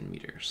is in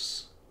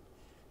meters.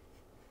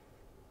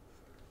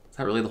 Is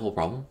that really the whole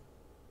problem?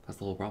 That's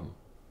the whole problem.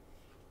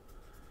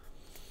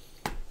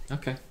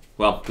 Okay.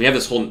 Well, we have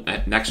this whole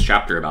next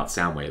chapter about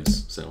sound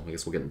waves, so I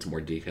guess we'll get into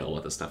more detail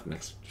about this stuff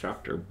next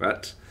chapter,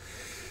 but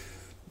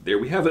there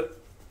we have it.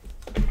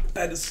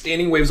 That is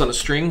standing waves on a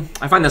string.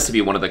 I find this to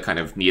be one of the kind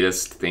of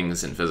neatest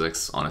things in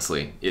physics,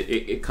 honestly.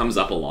 It comes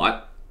up a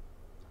lot.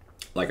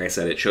 Like I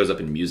said, it shows up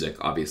in music,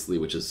 obviously,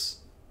 which is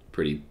a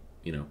pretty,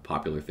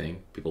 popular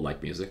thing. People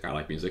like music. I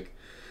like music.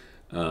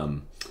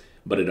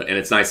 But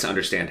it's nice to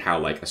understand how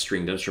like a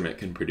stringed instrument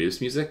can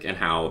produce music and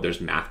how there's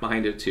math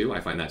behind it too. I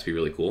find that to be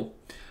really cool.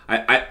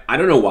 I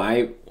don't know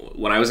why,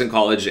 when I was in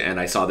college and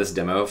I saw this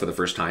demo for the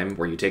first time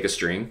where you take a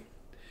string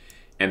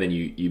and then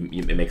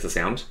it makes a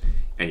sound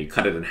and you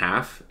cut it in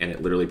half and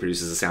it literally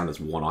produces a sound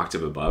that's 1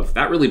 octave above.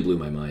 That really blew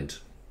my mind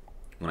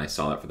when I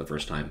saw that for the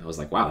first time. I was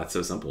like, wow, that's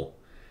so simple.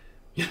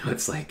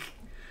 It's like,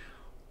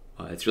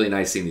 it's really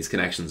nice seeing these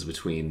connections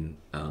between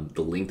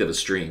the length of a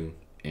string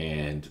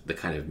and the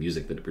kind of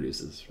music that it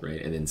produces,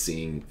 right? And then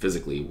seeing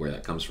physically where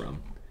that comes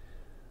from,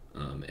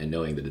 and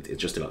knowing that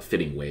it's just about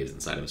fitting waves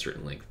inside of a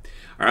certain length.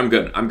 All right, I'm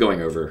good. I'm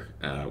going over.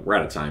 We're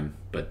out of time,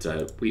 but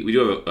we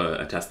do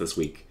have a test this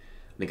week.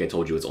 I think I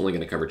told you it's only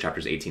going to cover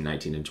chapters 18,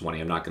 19, and 20.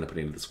 I'm not going to put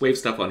any of this wave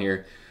stuff on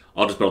here.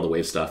 I'll just put all the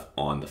wave stuff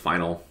on the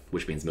final,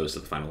 which means most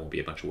of the final will be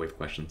a bunch of wave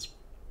questions.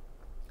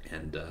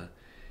 And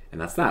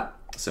that's that.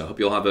 So I hope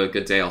you all have a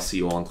good day. I'll see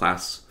you all in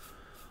class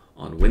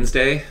on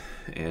Wednesday.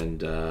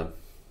 And hope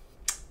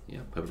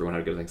everyone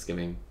had a good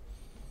Thanksgiving.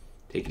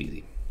 Take it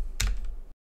easy.